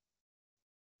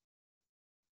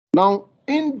 Now,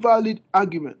 invalid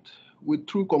argument with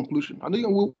true conclusion. I think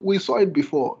we saw it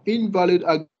before. Invalid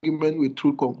argument with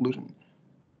true conclusion.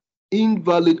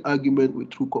 Invalid argument with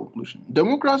true conclusion.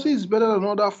 Democracy is better than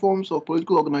other forms of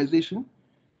political organization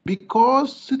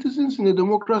because citizens in a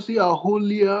democracy are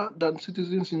holier than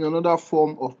citizens in another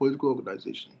form of political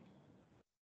organization.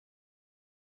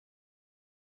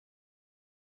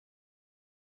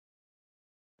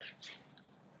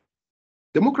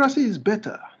 Democracy is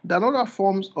better than other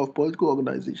forms of political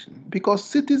organization because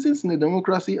citizens in a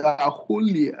democracy are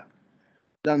holier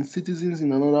than citizens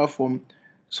in another form.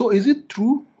 So is it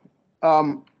true?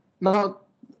 Now,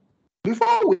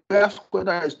 before we ask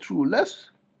whether it's true,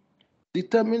 let's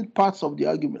determine parts of the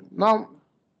argument. Now,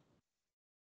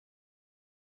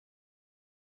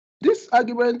 this is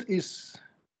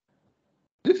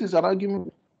an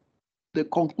argument. The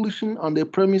conclusion and the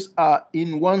premise are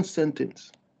in one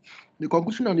sentence. The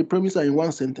conclusion and the premise are in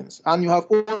one sentence, and you have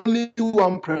only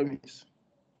one premise.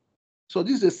 So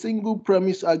this is a single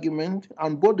premise argument,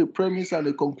 and both the premise and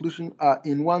the conclusion are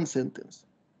in one sentence.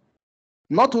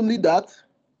 Not only that,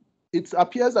 it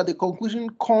appears that the conclusion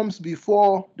comes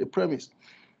before the premise.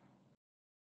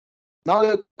 Now,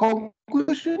 the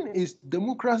conclusion is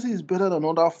democracy is better than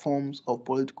other forms of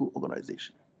political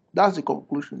organization. That's the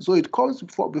conclusion. So it comes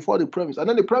before the premise. And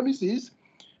then the premise is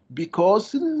because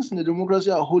citizens in a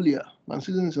democracy are holier than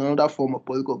citizens in another form of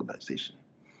political organization.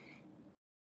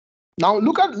 Now,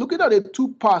 looking at the two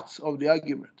parts of the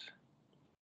argument.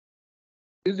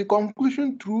 Is the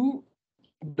conclusion true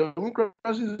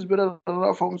democracy is better than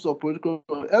other forms of political.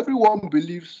 Everyone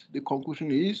believes the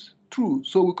conclusion is true,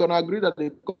 so we can agree that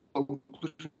the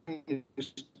conclusion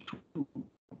is true.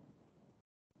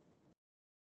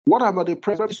 What about the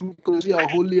preference because they are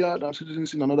holier than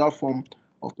citizens in another form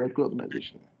of political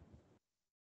organization?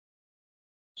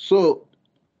 So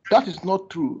that is not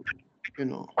true,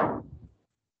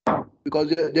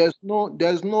 because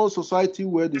there's no society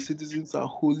where the citizens are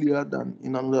holier than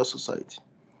in another society.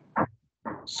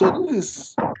 So this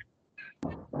is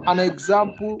an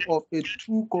example of a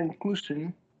true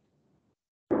conclusion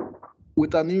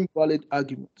with an invalid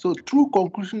argument. So true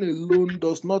conclusion alone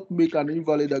does not make an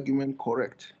invalid argument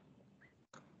correct.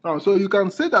 Now, so you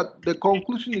can say that the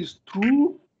conclusion is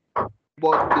true,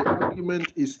 but the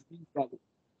argument is invalid.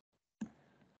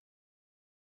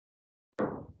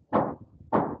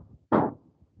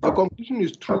 The conclusion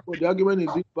is true, but the argument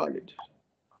is invalid.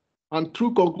 And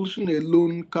true conclusion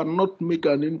alone cannot make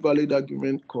an invalid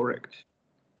argument correct.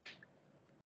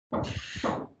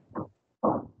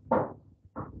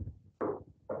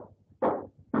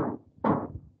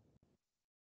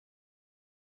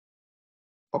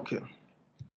 Okay.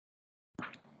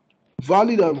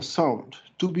 Valid and sound.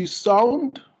 To be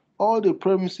sound, all the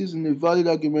premises in a valid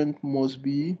argument must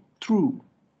be true.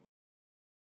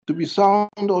 To be sound,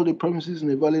 all the premises in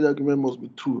a valid argument must be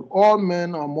true. All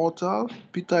men are mortal.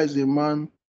 Peter is a man.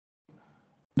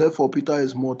 Therefore, Peter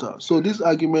is mortal. So this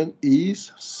argument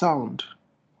is sound.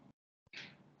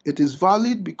 It is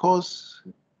valid because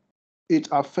it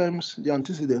affirms the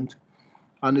antecedent,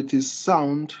 and it is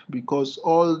sound because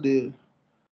all the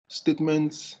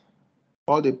statements,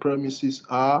 all the premises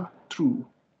are true.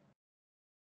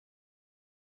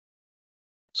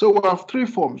 So we have three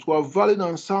forms. We have valid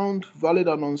and sound, valid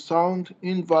and unsound,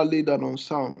 invalid and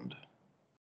unsound.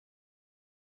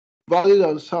 Valid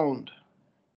and sound.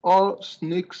 All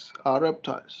snakes are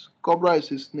reptiles. Cobra is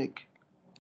a snake.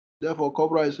 Therefore,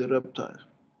 cobra is a reptile.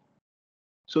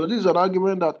 So this is an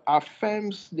argument that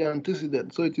affirms the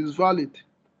antecedent. So it is valid.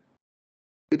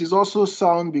 It is also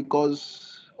sound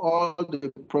because all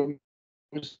the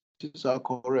premises are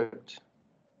correct.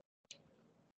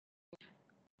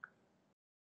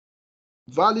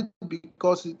 Valid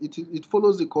because it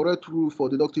follows the correct rule for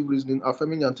deductive reasoning,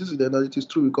 affirming the antecedent, and it is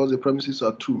true because the premises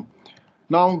are true.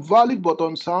 Now, valid but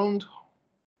unsound.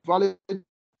 Valid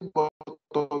but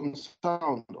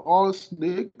unsound. All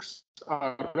snakes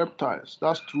are reptiles.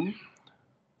 That's true.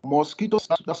 Mosquitoes,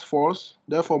 that's false.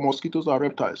 Therefore, mosquitoes are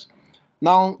reptiles.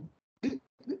 Now, this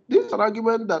is an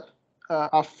argument that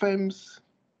affirms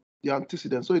the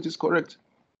antecedent, so it is correct.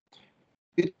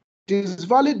 It is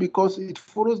valid because it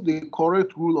follows the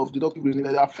correct rule of deductive reasoning.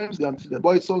 It affirms the antecedent,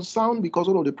 but it's unsound because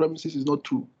one of the premises is not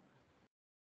true.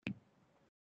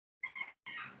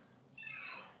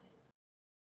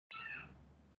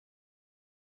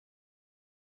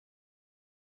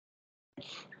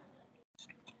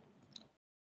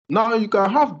 Now you can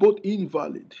have both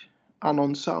invalid and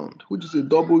unsound, which is a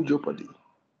double jeopardy.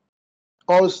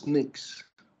 All snakes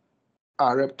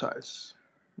are reptiles.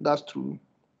 That's true.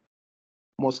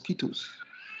 Mosquitoes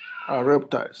are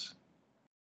reptiles.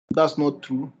 That's not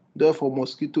true. Therefore,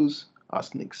 mosquitoes are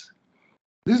snakes.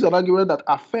 This is an argument that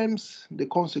affirms the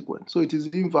consequence, so it is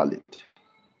invalid.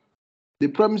 The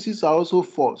premises are also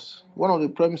false. One of the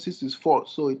premises is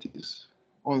false, so it is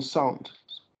unsound.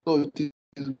 So it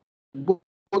is both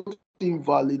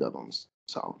invalid and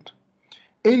unsound.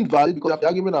 Invalid because the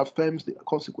argument affirms the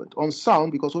consequent.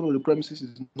 Unsound because one of the premises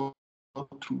is not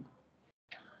true.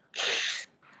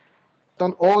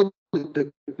 And all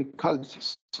the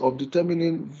technicalities of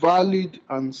determining valid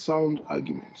and sound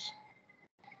arguments.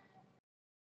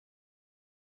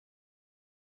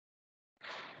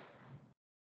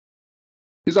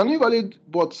 Is an invalid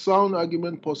but sound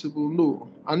argument possible? No.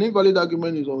 An invalid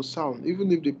argument is unsound,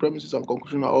 even if the premises and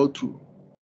conclusion are all true.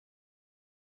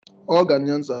 All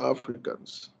Ghanaians are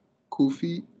Africans.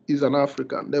 Kofi is an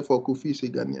African, therefore Kofi is a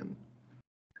Ghanaian.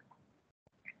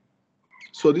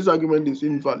 So this argument is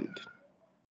invalid.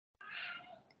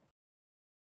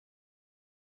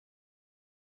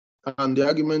 And the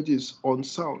argument is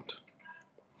unsound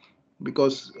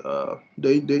because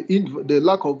the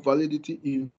lack of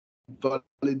validity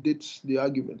invalidates the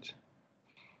argument.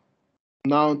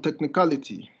 Now,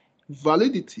 technicality.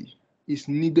 Validity is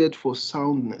needed for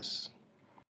soundness.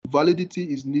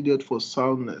 Validity is needed for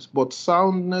soundness, but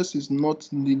soundness is not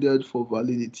needed for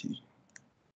validity.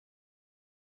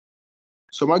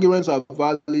 Some arguments are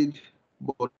valid,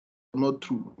 but not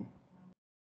true.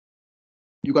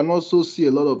 You can also see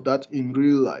a lot of that in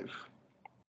real life.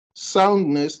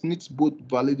 Soundness needs both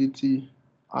validity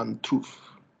and truth.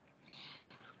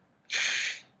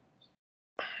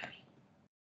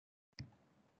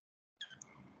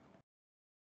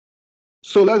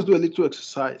 So let's do a little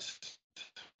exercise.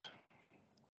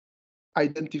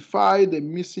 Identify the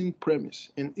missing premise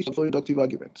in each of the inductive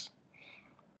arguments.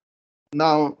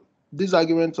 Now, these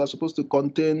arguments are supposed to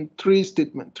contain three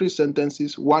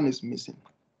sentences. One is missing.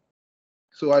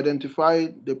 So identify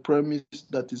the premise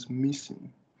that is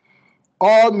missing.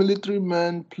 All military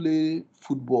men play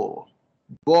football.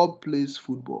 Bob plays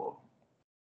football.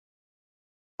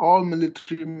 All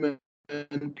military men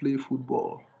play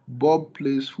football. Bob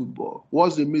plays football.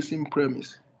 What's the missing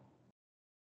premise?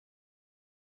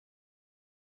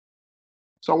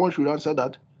 Someone should answer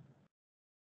that.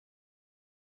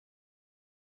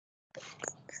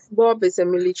 Bob is a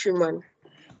military man.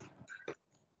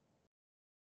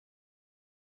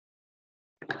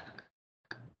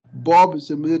 Bob is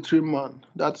a military man.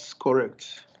 That's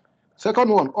correct. Second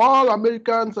one, all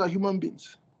Americans are human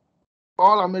beings.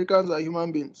 All Americans are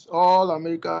human beings. All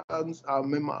Americans are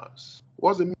mammals.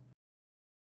 What's the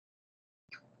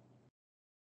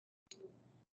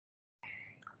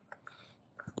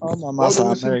All mammals are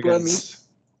missing Americans. premise?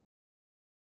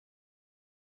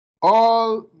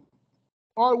 All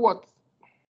what?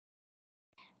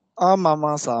 All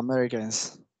mammals are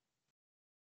Americans.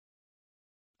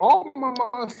 All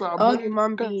mammals are All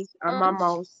human beings are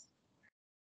mammals.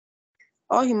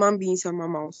 All human beings are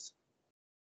mammals.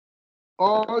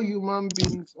 All human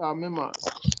beings are mammals.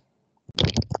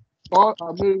 All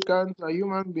Americans are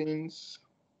human beings.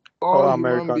 All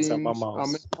human beings are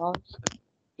mammals.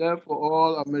 Therefore,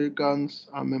 all Americans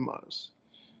are mammals.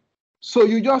 So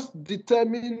you just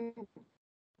determine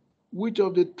which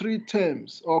of the three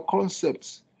terms or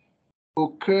concepts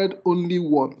occurred only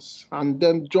once, and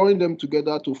then join them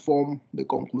together to form the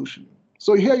conclusion.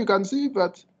 So here you can see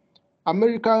that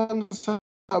Americans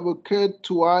have occurred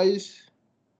twice,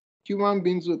 human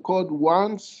beings occurred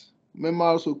once,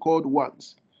 mammals occurred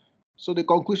once. So the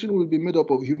conclusion will be made up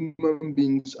of human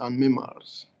beings and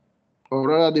mammals. Or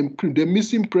rather, the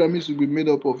missing premise will be made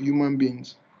up of human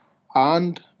beings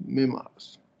and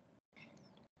mammals.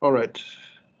 All right.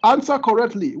 Answer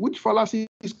correctly. Which fallacy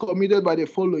is committed by the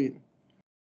following?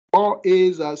 All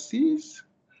A's are C's,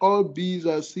 all B's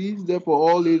are C's,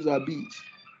 therefore all A's are B's.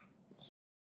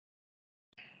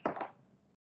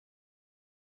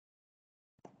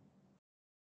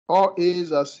 All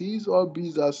A's are C's, all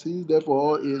B's are C's, therefore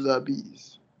all A's are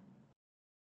B's.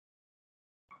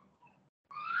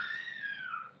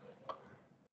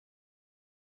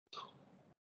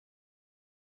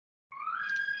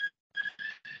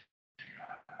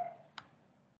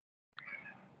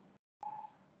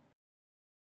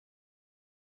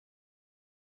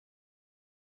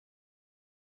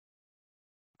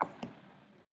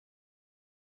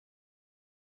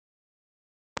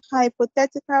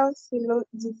 Hypothetical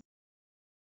syllogism.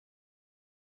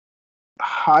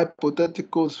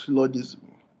 Hypothetical syllogism.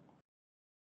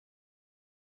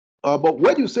 But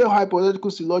when you say hypothetical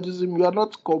syllogism, you are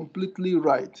not completely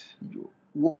right.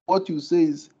 What you say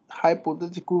is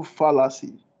hypothetical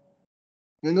fallacy.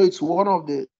 You know, it's one of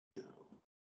the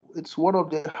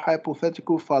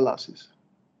hypothetical fallacies.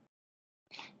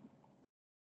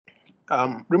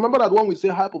 Remember that when we say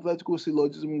hypothetical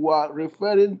syllogism, we are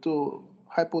referring to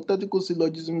hypothetical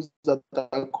syllogisms that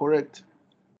are correct.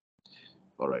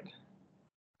 All right.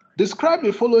 Describe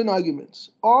the following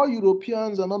arguments. All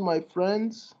Europeans are not my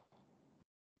friends.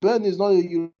 Ben is not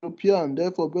a European,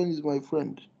 therefore Ben is my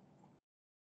friend.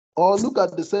 Or look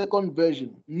at the second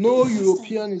version. No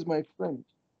European is my friend.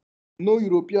 No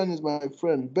European is my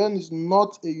friend. Ben is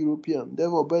not a European,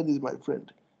 therefore Ben is my friend.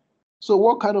 So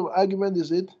what kind of argument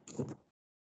is it?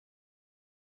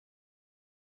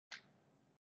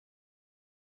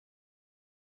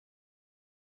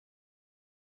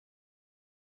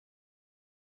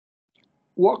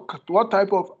 What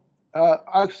type of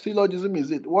syllogism is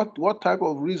it? What type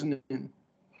of reasoning?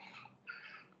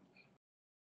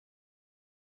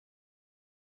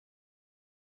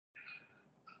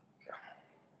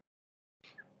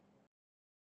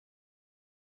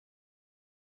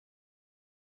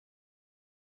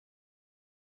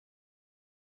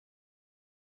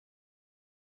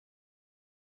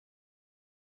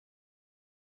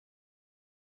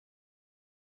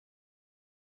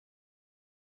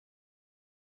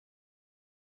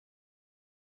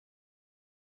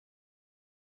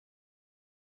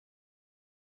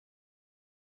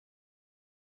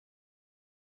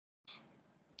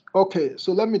 Okay,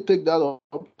 so let me take that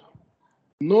up.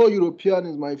 No European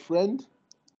is my friend.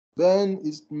 Ben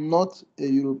is not a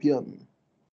European.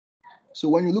 So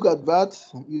when you look at that,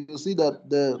 you see that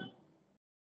the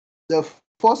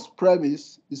first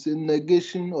premise is a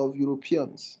negation of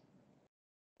Europeans.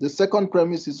 The second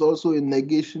premise is also a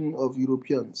negation of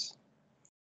Europeans.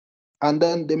 And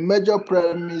then the major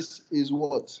premise is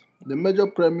what? The major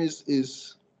premise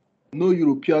is no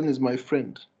European is my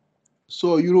friend.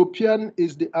 So European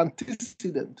is the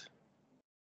antecedent.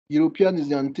 European is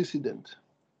the antecedent.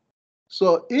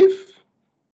 So if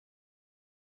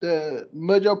the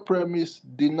major premise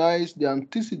denies the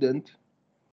antecedent,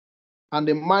 and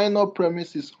the minor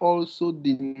premise is also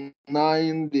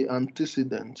denying the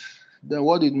antecedent, then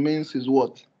what it means is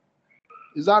what?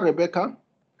 Is that Rebecca?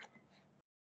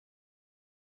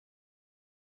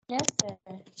 Yes, sir.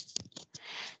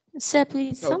 Sir,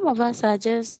 please, some of us are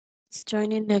just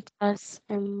joining the class.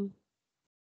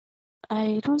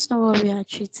 I don't know what we are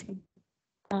treating.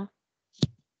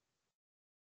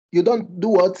 You don't do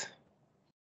what?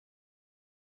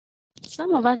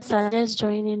 Some of us are just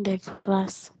joining the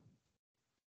class.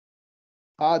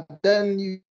 Then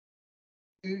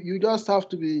you just have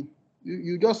to be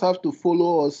you just have to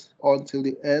follow us until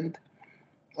the end.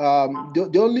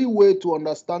 The only way to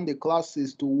understand the class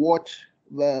is to watch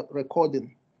the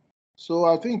recording. So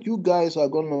I think you guys are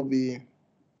gonna be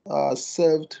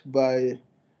served by.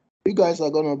 You guys are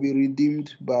gonna be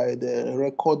redeemed by the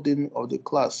recording of the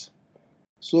class.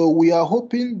 So we are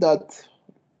hoping that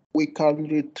we can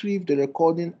retrieve the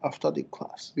recording after the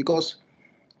class, because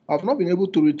I've not been able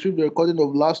to retrieve the recording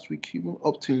of last week even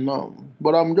up till now.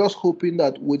 But I'm just hoping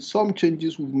that with some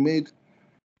changes we've made,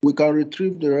 we can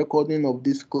retrieve the recording of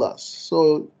this class.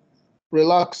 So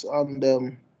relax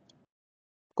and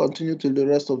continue till the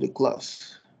rest of the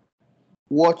class.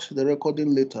 Watch the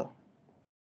recording later.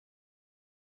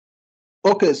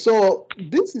 Okay, so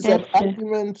this is an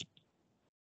argument.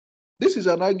 This is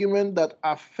an argument that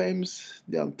affirms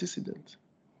the antecedent.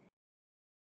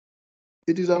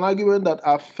 It is an argument that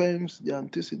affirms the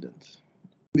antecedent,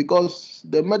 because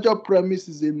the major premise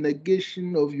is a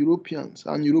negation of Europeans,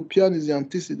 and European is the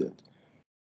antecedent.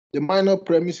 The minor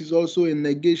premise is also a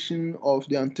negation of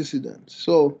the antecedent.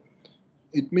 So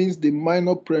it means the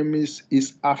minor premise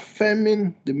is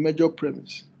affirming the major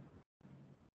premise.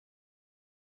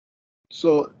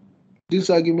 So this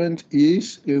argument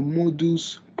is a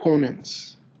modus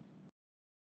ponens.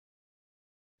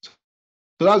 So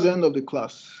that's the end of the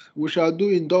class. We shall do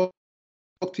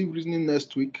inductive reasoning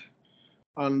next week.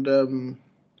 And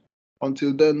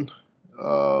until then,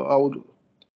 I would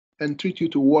entreat you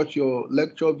to watch your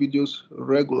lecture videos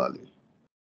regularly.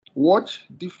 Watch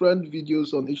different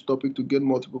videos on each topic to get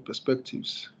multiple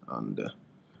perspectives. And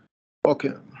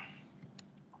okay.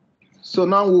 So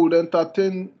now we will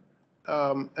entertain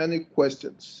any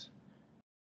questions.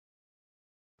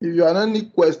 If you have any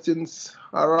questions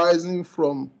arising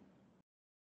from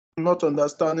not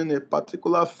understanding a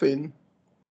particular thing,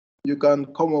 you can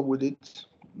come up with it.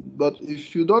 But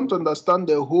if you don't understand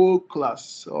the whole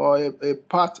class or a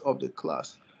part of the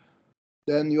class,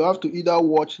 then you have to either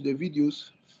watch the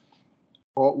videos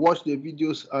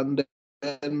and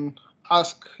then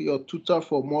ask your tutor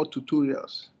for more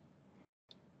tutorials.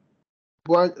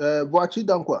 Boachi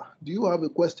Dankwa, do you have a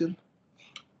question?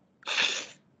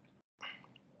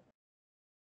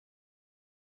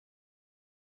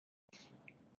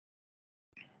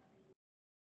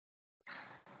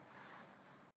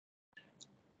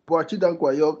 Boachi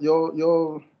Dankwa,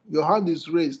 your hand is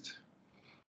raised.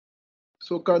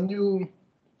 So can you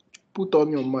put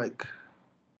on your mic?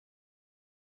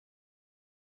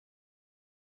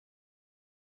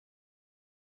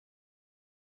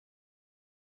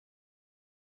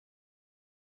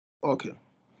 Okay.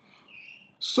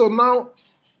 So now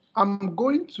I'm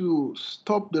going to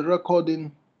stop the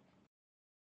recording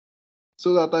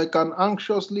so that I can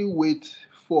anxiously wait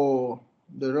for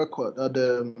the record.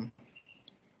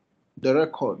 The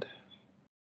record.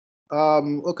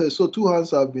 Okay, so 2 hands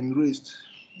have been raised.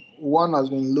 1 has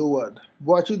been lowered.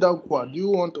 Boachi Dankwa, do you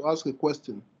want to ask a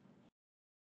question?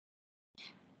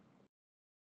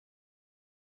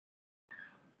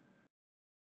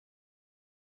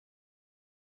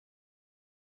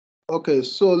 Okay,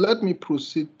 so let me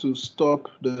proceed to stop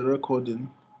the recording.